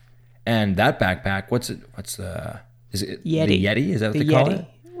 Exactly. And that backpack, is it Yeti. the Yeti? Is that what The they call Yeti, it?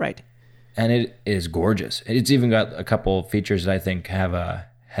 right. And it is gorgeous. It's even got a couple features that I think have a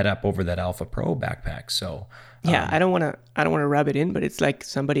head up over that Alpha Pro backpack. So Yeah, I don't want to rub it in, but it's like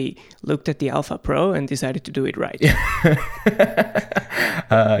somebody looked at the Alpha Pro and decided to do it right. yeah,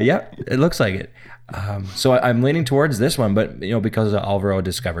 it looks like it. So I'm leaning towards this one, but because Alvaro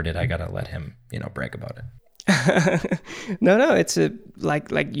discovered it, I gotta let him brag about it. No, it's a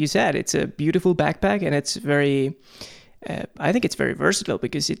like you said, it's a beautiful backpack, and it's very. I think it's very versatile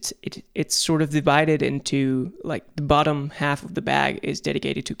because it's sort of divided into, like, the bottom half of the bag is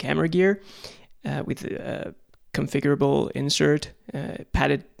dedicated to camera gear, with a configurable insert,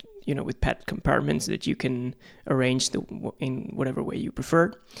 padded, with padded compartments that you can arrange in whatever way you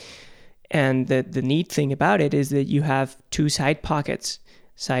prefer. And the neat thing about it is that you have two side pockets,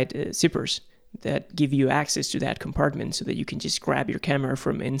 zippers, that give you access to that compartment so that you can just grab your camera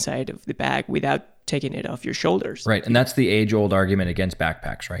from inside of the bag without taking it off your shoulders. Right, and that's the age-old argument against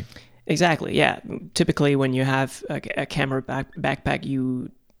backpacks, right? Exactly, yeah. Typically, when you have a camera backpack,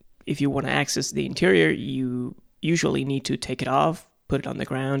 if you want to access the interior, you usually need to take it off, put it on the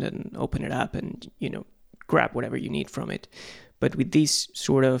ground, and open it up and, grab whatever you need from it. But with this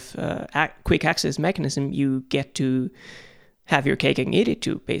sort of quick access mechanism, you get to have your cake and eat it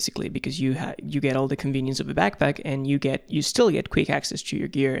too, basically, because you get all the convenience of a backpack, and you still get quick access to your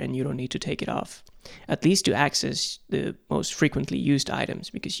gear, and you don't need to take it off, at least to access the most frequently used items,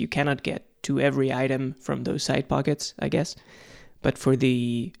 because you cannot get to every item from those side pockets, I guess. But for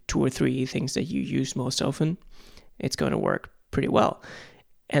the 2 or 3 things that you use most often, it's going to work pretty well.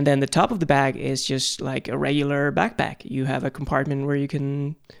 And then the top of the bag is just like a regular backpack. You have a compartment where you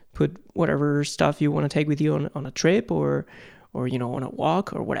can put whatever stuff you want to take with you on a trip or on a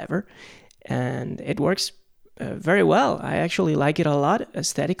walk or whatever. And it works very well. I actually like it a lot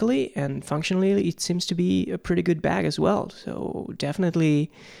aesthetically, and functionally it seems to be a pretty good bag as well. So definitely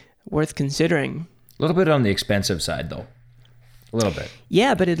worth considering. A little bit on the expensive side, though. A little bit.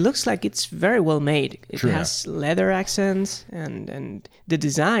 Yeah, but it looks like it's very well made. It True, has leather accents, and the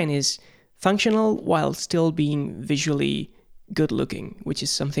design is functional while still being visually good looking, which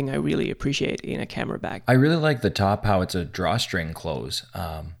is something I really appreciate in a camera bag. I really like the top, how it's a drawstring close.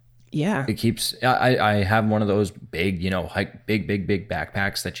 Yeah. It keeps, I have one of those big, big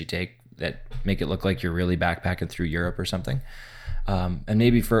backpacks that you take that make it look like you're really backpacking through Europe or something. And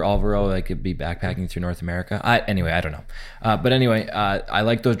maybe for Alvaro, like, it'd be backpacking through North America. I don't know. But anyway, I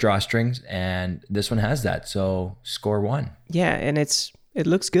like those drawstrings, and this one has that. So score 1. Yeah, and it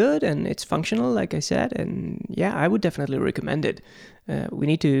looks good, and it's functional, like I said. And yeah, I would definitely recommend it. We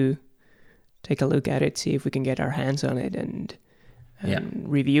need to take a look at it, see if we can get our hands on it and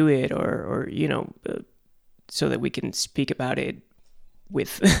review it, or so that we can speak about it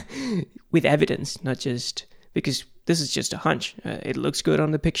with with evidence, not just because this is just a hunch. It looks good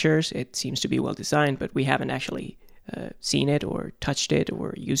on the pictures. It seems to be well designed, but we haven't actually seen it or touched it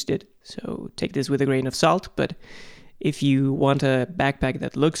or used it. So take this with a grain of salt. But if you want a backpack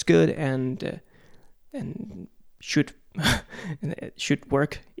that looks good and should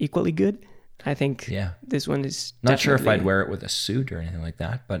work equally good, I think this one is not sure if I'd wear it with a suit or anything like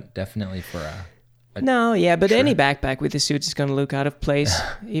that, but definitely for a no, yeah, but any backpack with a suit is going to look out of place.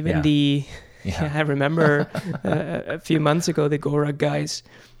 Even I remember a few months ago, the Gorag guys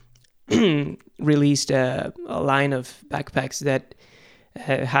released a line of backpacks that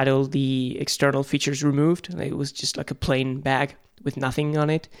had all the external features removed. It was just like a plain bag with nothing on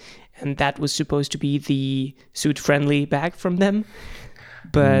it, and that was supposed to be the suit-friendly bag from them.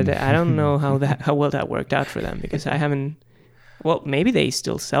 But I don't know how well that worked out for them, because I haven't. Well, maybe they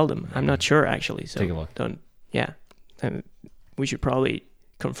still sell them. I'm not sure, actually. So take a look. We should probably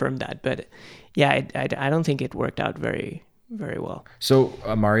confirm that. But yeah, I don't think it worked out very, very well. So,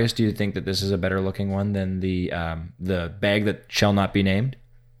 Marius, do you think that this is a better looking one than the bag that shall not be named?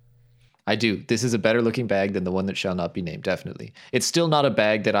 I do. This is a better looking bag than the one that shall not be named, definitely. It's still not a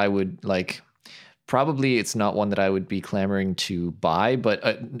bag that I would probably it's not one that I would be clamoring to buy, but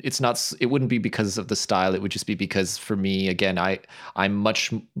it wouldn't be because of the style. It would just be because for me, again, I'm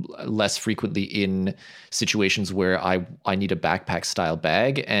much less frequently in situations where I need a backpack style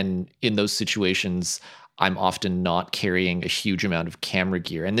bag. And in those situations, I'm often not carrying a huge amount of camera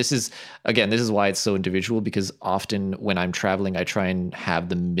gear. And this is why it's so individual, because often when I'm traveling, I try and have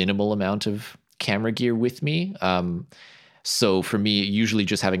the minimal amount of camera gear with me. So for me, usually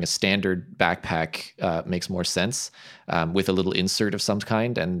just having a standard backpack makes more sense, with a little insert of some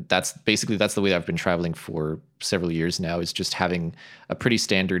kind. And that's the way I've been traveling for several years now, is just having a pretty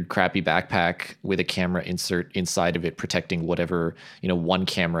standard crappy backpack with a camera insert inside of it, protecting whatever, one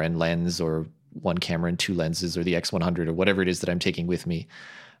camera and lens, or one camera and two lenses, or the X100, or whatever it is that I'm taking with me.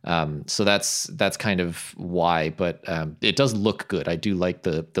 So that's kind of why, but it does look good. I do like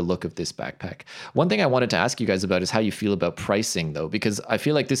the look of this backpack. One thing I wanted to ask you guys about is how you feel about pricing, though, because I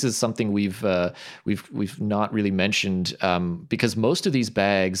feel like this is something we've not really mentioned, because most of these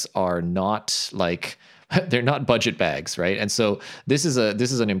bags are not like, they're not budget bags, right? And so this is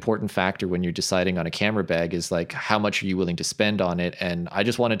an important factor when you're deciding on a camera bag, is like, how much are you willing to spend on it? And I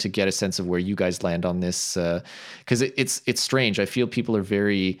just wanted to get a sense of where you guys land on this, because it's strange. I feel people are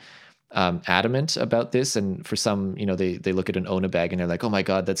very adamant about this, and for some, they look at an Ona bag and they're like, oh my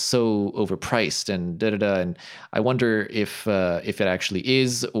god, that's so overpriced, and da da da. And I wonder if it actually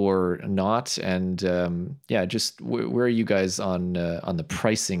is or not. And just where are you guys on the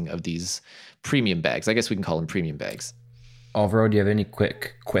pricing of these premium bags? I guess we can call them premium bags. Alvaro, do you have any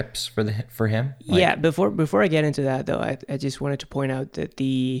quick quips for him? Yeah, before I get into that, though, I just wanted to point out that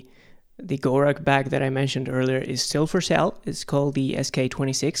the Gorak bag that I mentioned earlier is still for sale. It's called the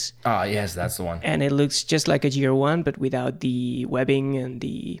SK26. Ah, yes, that's the one. And it looks just like a GR1, but without the webbing and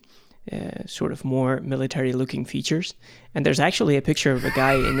the sort of more military-looking features. And there's actually a picture of a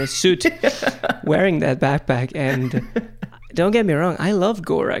guy in a suit wearing that backpack. And don't get me wrong, I love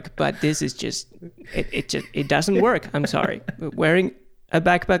Gorak, but this is just it doesn't work. I'm sorry. Wearing a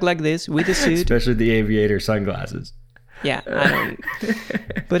backpack like this with a suit, especially the aviator sunglasses. Yeah, I don't.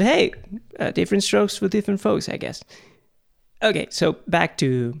 But hey, different strokes for different folks, I guess. Okay, so back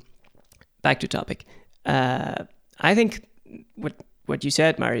to topic. I think what you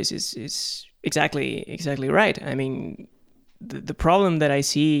said, Marius, is exactly right. I mean, the problem that I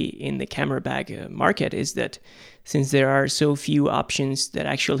see in the camera bag market is that since there are so few options that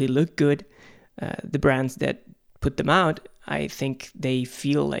actually look good, the brands that put them out, I think they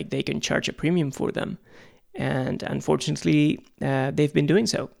feel like they can charge a premium for them. And unfortunately, they've been doing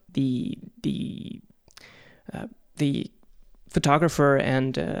so. The photographer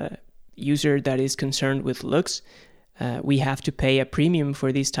and user that is concerned with looks, we have to pay a premium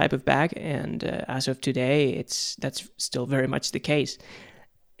for this type of bag, and as of today, that's still very much the case.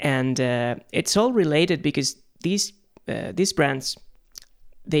 And it's all related because these brands,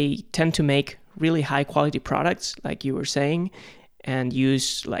 they tend to make really high quality products, like you were saying, and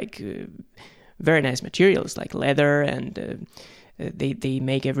use like very nice materials like leather, and they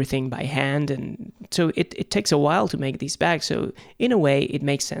make everything by hand, and so it takes a while to make these bags. So in a way, it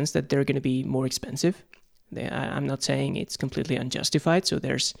makes sense that they're going to be more expensive. I'm not saying it's completely unjustified. So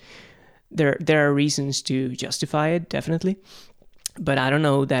there are reasons to justify it, definitely, but I don't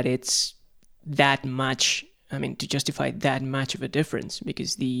know that it's that much. I mean, to justify that much of a difference,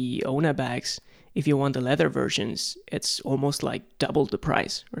 because the Ona bags, if you want the leather versions, it's almost like double the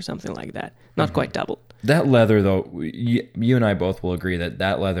price or something like that. Not quite double. That leather, though, you and I both will agree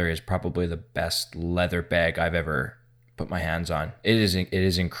that leather is probably the best leather bag I've ever put my hands on. It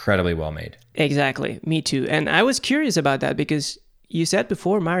is incredibly well made. Exactly. Me too. And I was curious about that because you said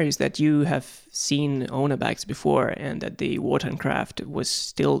before, Marius, that you have seen Ona bags before and that the Wotancraft was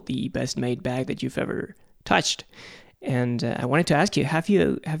still the best made bag that you've ever touched. And I wanted to ask you, have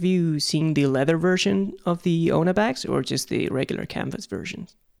you seen the leather version of the Ona bags or just the regular canvas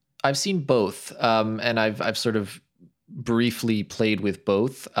versions? I've seen both, and I've sort of briefly played with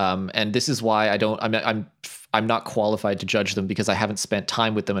both, and this is why I'm not qualified to judge them because I haven't spent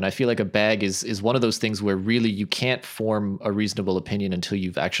time with them. And I feel like a bag is one of those things where really you can't form a reasonable opinion until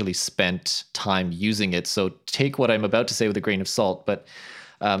you've actually spent time using it. So take what I'm about to say with a grain of salt, but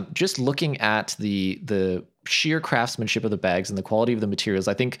just looking at the sheer craftsmanship of the bags and the quality of the materials,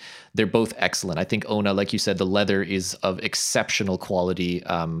 I think they're both excellent. I think Ona, like you said, the leather is of exceptional quality.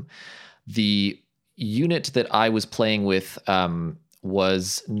 The unit that I was playing with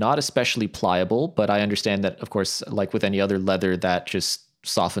was not especially pliable, but I understand that, of course, like with any other leather, that just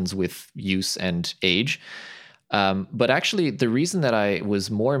softens with use and age. But actually, the reason that I was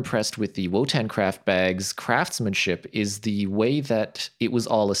more impressed with the Wotan Craft bag's craftsmanship is the way that it was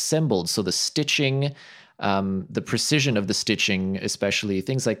all assembled. So the stitching, the precision of the stitching, especially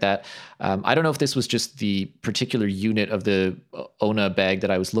things like that. I don't know if this was just the particular unit of the Ona bag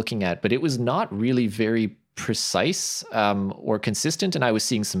that I was looking at, but it was not really very precise or consistent. And I was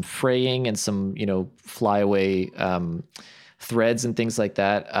seeing some fraying and some, flyaway threads and things like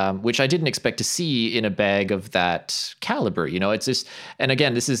that, which I didn't expect to see in a bag of that caliber. It's just, and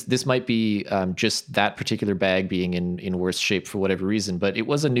again, this might be just that particular bag being in worse shape for whatever reason, but it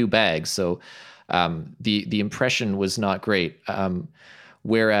was a new bag, so the impression was not great.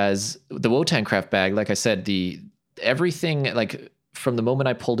 Whereas the Wotan Craft bag, like I said, everything, like from the moment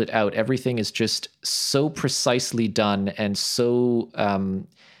I pulled it out, everything is just so precisely done and so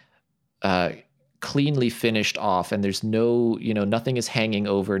cleanly finished off, and there's no, nothing is hanging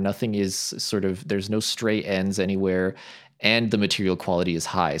over, nothing is sort of, there's no stray ends anywhere, and the material quality is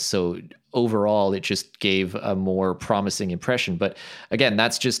high. So overall, it just gave a more promising impression. But again,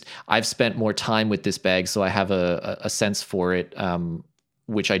 that's just, I've spent more time with this bag, so I have a sense for it,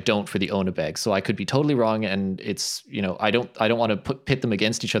 which I don't for the Ona bag. So I could be totally wrong, and it's, I don't want to pit them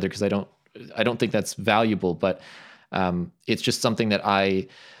against each other, because I don't think that's valuable, but it's just something that I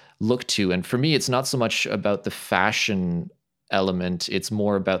look to. And for me, it's not so much about the fashion element, it's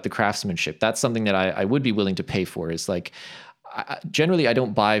more about the craftsmanship. That's something that I would be willing to pay for. Is like, generally I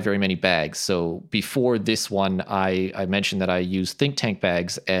don't buy very many bags. So before this one, I mentioned that I use Think Tank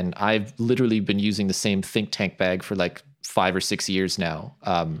bags, and I've literally been using the same Think Tank bag for like 5 or 6 years now.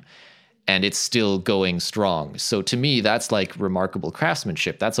 And it's still going strong. So to me, that's like remarkable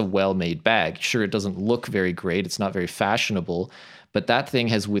craftsmanship. That's a well-made bag. Sure, it doesn't look very great, it's not very fashionable, but that thing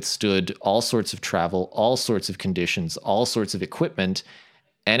has withstood all sorts of travel, all sorts of conditions, all sorts of equipment,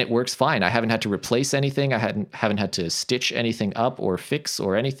 and it works fine. I haven't had to replace anything. I haven't had to stitch anything up or fix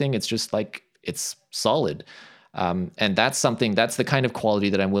or anything. It's just like, it's solid. And that's the kind of quality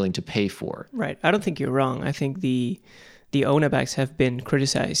that I'm willing to pay for. Right. I don't think you're wrong. I think the Ona bags have been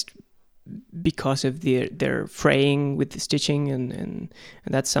criticized because of their fraying with the stitching, and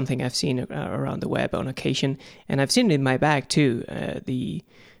that's something I've seen around the web on occasion, and I've seen it in my bag too.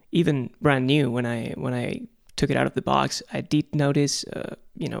 Even brand new, when I took it out of the box, I did notice a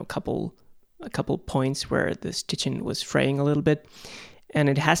couple points where the stitching was fraying a little bit, and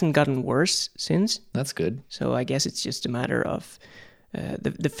it hasn't gotten worse since. That's good. So I guess it's just a matter of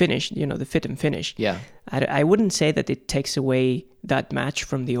the finish, the fit and finish. Yeah. I wouldn't say that it takes away that much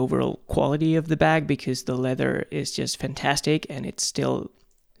from the overall quality of the bag, because the leather is just fantastic, and it's still,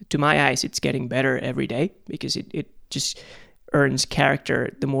 to my eyes, it's getting better every day, because it just earns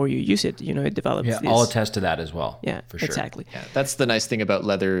character the more you use it. It develops. Yeah, I'll attest to that as well. Yeah, for sure. Exactly. Yeah, that's the nice thing about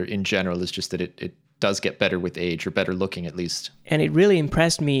leather in general, is just that it does get better with age, or better looking at least. And it really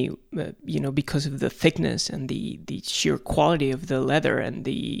impressed me, because of the thickness and the sheer quality of the leather and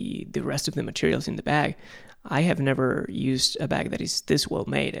the rest of the materials in the bag. I have never used a bag that is this well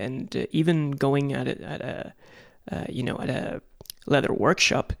made, and even going at a leather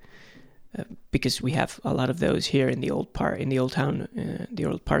workshop, because we have a lot of those here in the old part of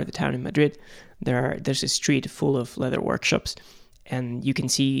the town in Madrid. There's a street full of leather workshops, and you can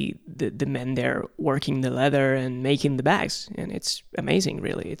see the men there working the leather and making the bags, and it's amazing,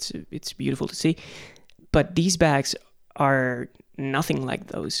 really. It's beautiful to see. But these bags are nothing like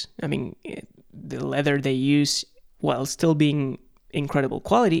those. I mean, the leather they use, while still being incredible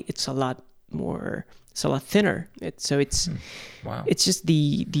quality, it's a lot thinner. It's Wow. It's just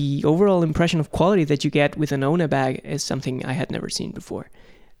the overall impression of quality that you get with an Ona bag is something I had never seen before.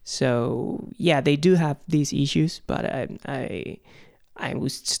 So yeah, they do have these issues, but I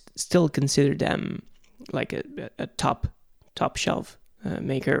would still consider them like a top shelf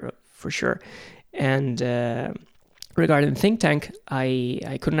maker for sure. And regarding Think Tank,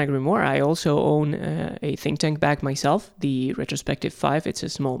 I couldn't agree more. I also own a Think Tank bag myself, the Retrospective 5. It's a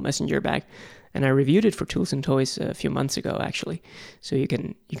small messenger bag, and I reviewed it for Tools and Toys a few months ago, actually. So you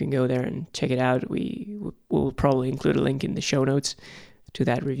can go there and check it out. We'll probably include a link in the show notes to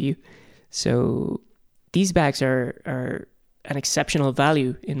that review. So these bags are an exceptional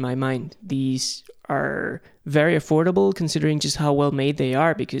value in my mind. These are very affordable considering just how well made they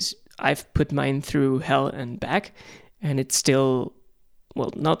are, because I've put mine through hell and back, and it's still,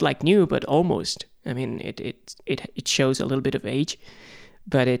 well, not like new, but almost. I mean, it shows a little bit of age,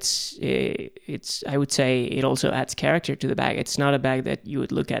 but it's I would say it also adds character to the bag. It's not a bag that you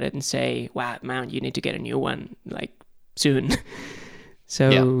would look at it and say, wow, man, you need to get a new one like soon.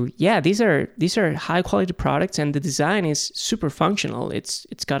 So yeah, these are high quality products, and the design is super functional. It's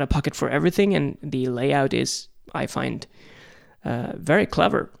got a pocket for everything, and the layout is I find very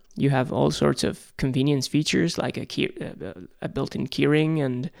clever. You have all sorts of convenience features like a built-in keyring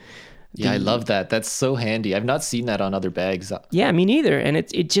and I love that. That's so handy. I've not seen that on other bags. Yeah, me neither. And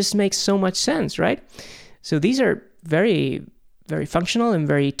it just makes so much sense, right? So these are very, very functional and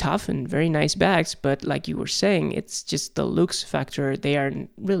very tough and very nice bags. But like you were saying, it's just the looks factor. They are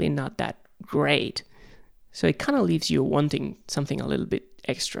really not that great. So it kind of leaves you wanting something a little bit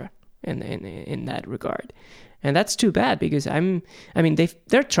extra in that regard. And that's too bad because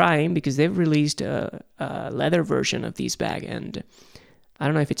they're trying because they've released a leather version of these bags, and I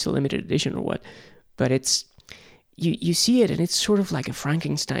don't know if it's a limited edition or what, but it's you see it and it's sort of like a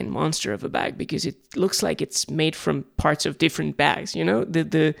Frankenstein monster of a bag because it looks like it's made from parts of different bags. You know,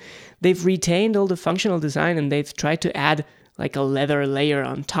 they've retained all the functional design and they've tried to add like a leather layer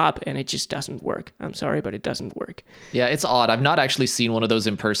on top, and it just doesn't work. I'm sorry, but it doesn't work. Yeah, it's odd. I've not actually seen one of those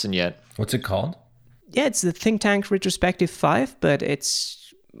in person yet. What's it called? Yeah, it's the Think Tank Retrospective 5, but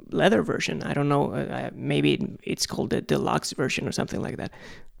it's leather version. I don't know. Maybe it's called the deluxe version or something like that.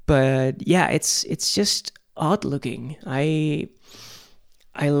 But yeah, it's just odd looking. I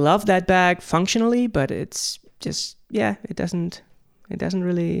love that bag functionally, but it's just it doesn't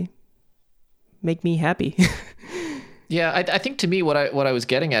really make me happy. Yeah, I think to me what I was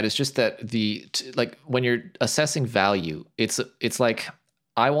getting at is just that like when you're assessing value, it's like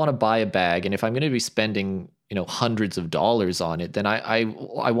I want to buy a bag, and if I'm going to be spending hundreds of dollars on it, then I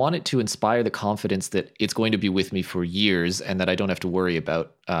want it to inspire the confidence that it's going to be with me for years, and that I don't have to worry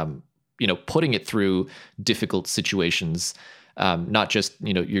about putting it through difficult situations, not just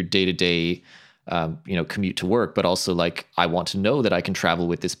your day-to-day commute to work, but also like I want to know that I can travel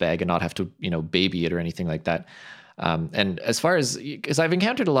with this bag and not have to baby it or anything like that. And as far as, because I've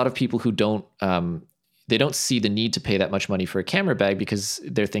encountered a lot of people who don't see the need to pay that much money for a camera bag because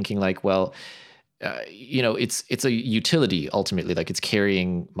they're thinking like, well, it's a utility ultimately, like it's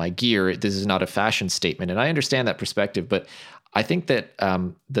carrying my gear. This is not a fashion statement. And I understand that perspective, but I think that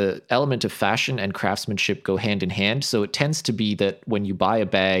the element of fashion and craftsmanship go hand in hand. So it tends to be that when you buy a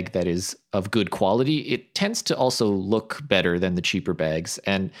bag that is of good quality, it tends to also look better than the cheaper bags.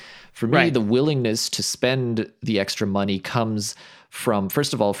 And for me, the willingness to spend the extra money comes from,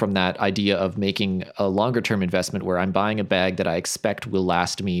 first of all, from that idea of making a longer term investment where I'm buying a bag that I expect will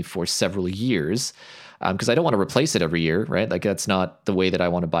last me for several years, because I don't want to replace it every year, right? Like that's not the way that I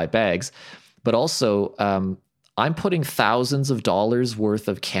want to buy bags. But also, I'm putting thousands of dollars worth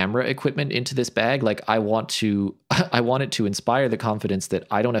of camera equipment into this bag. Like I want it to inspire the confidence that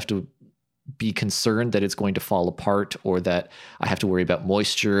I don't have to be concerned that it's going to fall apart, or that I have to worry about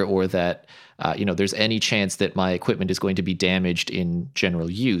moisture, or that there's any chance that my equipment is going to be damaged in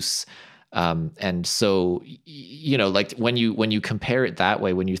general use. And so, like when you compare it that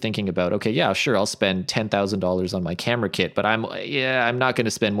way, when you're thinking about, okay, yeah, sure, I'll spend $10,000 on my camera kit, but I'm not going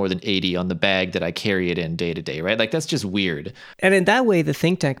to spend more than 80 on the bag that I carry it in day to day, right? Like that's just weird. And in that way, the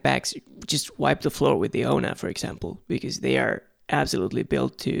Think Tank bags just wipe the floor with the Ona, for example, because they are absolutely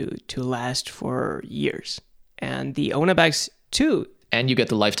built to last for years. And the Ona bags too. And you get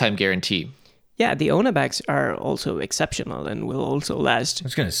the lifetime guarantee. Yeah, the Ona bags are also exceptional and will also last. I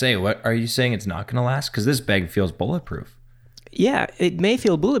was going to say, what are you saying it's not going to last? Because this bag feels bulletproof. Yeah, it may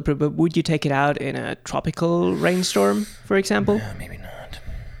feel bulletproof, but would you take it out in a tropical rainstorm, for example? No, maybe not.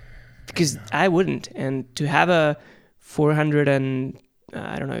 Because I wouldn't. And to have a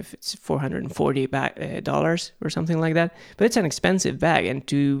I don't know if it's $440 or something like that, but it's an expensive bag. And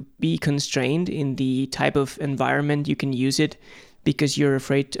to be constrained in the type of environment you can use it because you're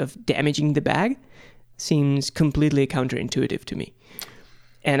afraid of damaging the bag seems completely counterintuitive to me.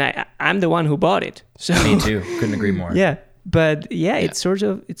 And I'm the one who bought it. So me too. Couldn't agree more. Yeah. But yeah, it sort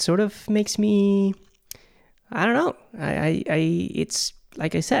of makes me, I don't know. It's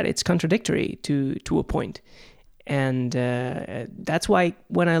like I said, it's contradictory to a point. And that's why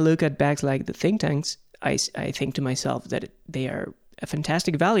when I look at bags like the Think Tanks, I think to myself that they are a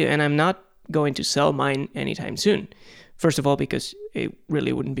fantastic value, and I'm not going to sell mine anytime soon. First of all, because it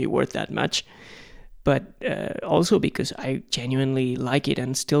really wouldn't be worth that much, but also because I genuinely like it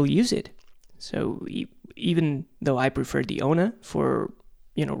and still use it. So even though I prefer the Ona for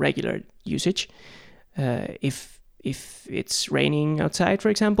regular usage, if it's raining outside, for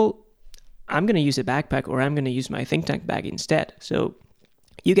example, I'm going to use a backpack, or I'm going to use my Think Tank bag instead. So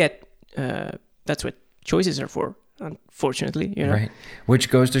you get, that's what choices are for, unfortunately. Right. Which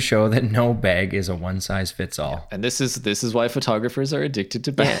goes to show that no bag is a one size fits all. And this is why photographers are addicted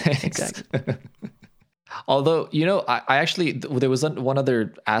to bags. Yeah, exactly. Although, I actually, there was one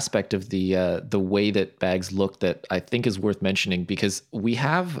other aspect of the way that bags look that I think is worth mentioning, because we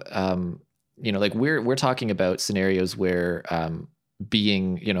have, like we're talking about scenarios where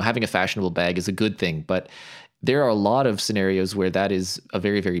being, having a fashionable bag is a good thing, but there are a lot of scenarios where that is a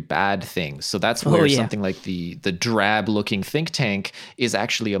very, very bad thing. So that's where something like the drab looking Think Tank is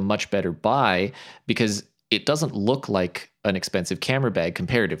actually a much better buy, because it doesn't look like an expensive camera bag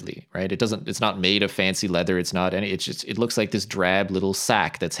comparatively, right? It's not made of fancy leather. It looks like this drab little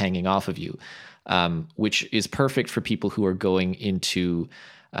sack that's hanging off of you, which is perfect for people who are going into,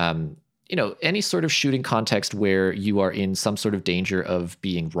 any sort of shooting context where you are in some sort of danger of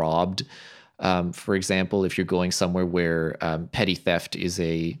being robbed. For example, if you're going somewhere where petty theft is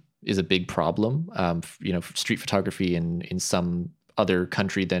a big problem, street photography in some other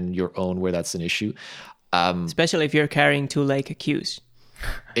country than your own where that's an issue. Especially if you're carrying 2 Leica Qs.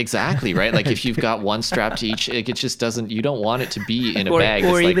 Exactly, right? Like if you've got one strap to each, it just doesn't, you don't want it to be in a bag.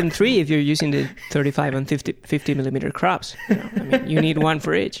 Or even 3 if you're using the 35 and 50 millimeter crops. You need one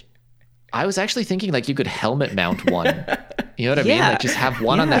for each. I was actually thinking like you could helmet mount one. You know what I mean? Like just have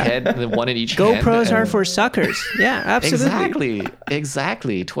one on the head and then one in each hand. GoPros are for suckers. Yeah, absolutely.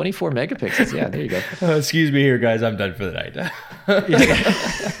 Exactly. 24 megapixels. Yeah, there you go. Excuse me here, guys. I'm done for the night.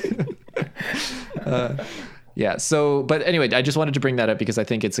 Yeah. So, but anyway, I just wanted to bring that up because I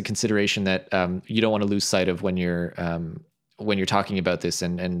think it's a consideration that you don't want to lose sight of when you're talking about this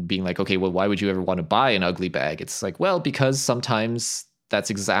and being like, okay, well, why would you ever want to buy an ugly bag? It's like, well, because sometimes that's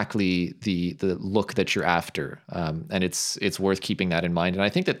exactly the look that you're after. And it's worth keeping that in mind. And I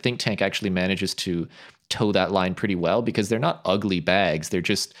think that Think Tank actually manages to toe that line pretty well, because they're not ugly bags. They're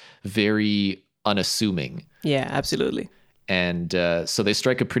just very unassuming. Yeah, absolutely. And so they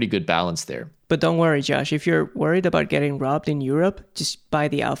strike a pretty good balance there. But don't worry, Josh. If you're worried about getting robbed in Europe, just buy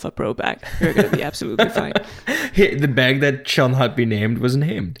the Alpha Pro bag. You're going to be absolutely fine. Hey, the bag that shall not be named was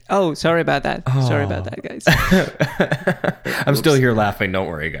named. Oh, sorry about that. Oh. Sorry about that, guys. I'm still here laughing. Don't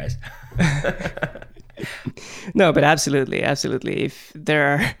worry, guys. No, but absolutely. If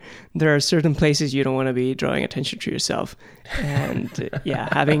there are certain places you don't want to be drawing attention to yourself. And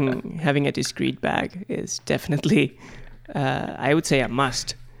having a discreet bag is definitely, I would say, a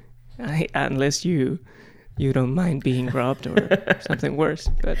must. Unless you don't mind being robbed or something worse.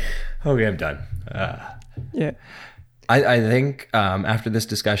 But okay, I'm done. Yeah, I think after this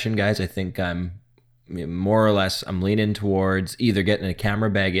discussion, guys, I think I'm more or less leaning towards either getting a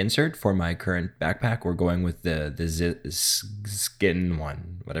camera bag insert for my current backpack or going with the skin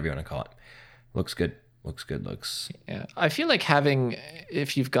one, whatever you want to call it. Looks good. Yeah, I feel like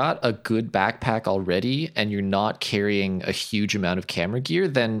if you've got a good backpack already and you're not carrying a huge amount of camera gear,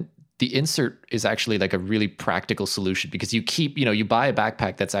 then the insert is actually like a really practical solution, because you buy a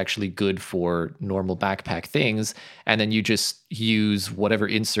backpack that's actually good for normal backpack things, and then you just use whatever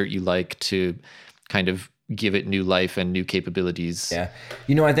insert you like to kind of give it new life and new capabilities. Yeah.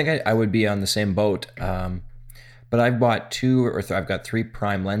 I think I would be on the same boat. But I've bought I've got 3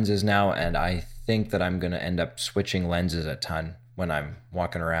 prime lenses now, and I think that I'm going to end up switching lenses a ton when I'm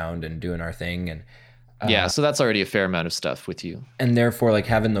walking around and doing our thing. And so that's already a fair amount of stuff with you. And therefore, like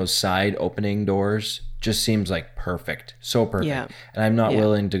having those side opening doors just seems like perfect. So perfect. Yeah. And I'm not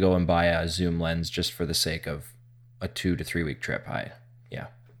willing to go and buy a zoom lens just for the sake of a 2 to 3 week trip.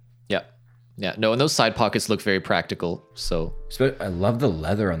 Yeah. No, and those side pockets look very practical. So I love the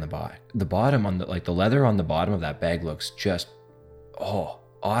leather on the bottom the leather on the bottom of that bag looks just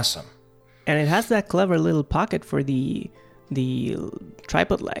awesome. And it has that clever little pocket for the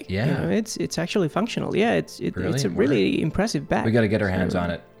tripod leg. Yeah, it's actually functional. Yeah, it's a really impressive bag. We got to get our hands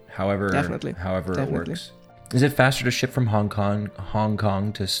on it. However it works. Is it faster to ship from Hong Kong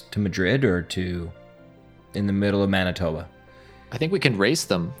to Madrid or to in the middle of Manitoba? I think we can race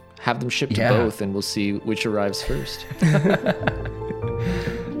them, have them shipped to both, and we'll see which arrives first.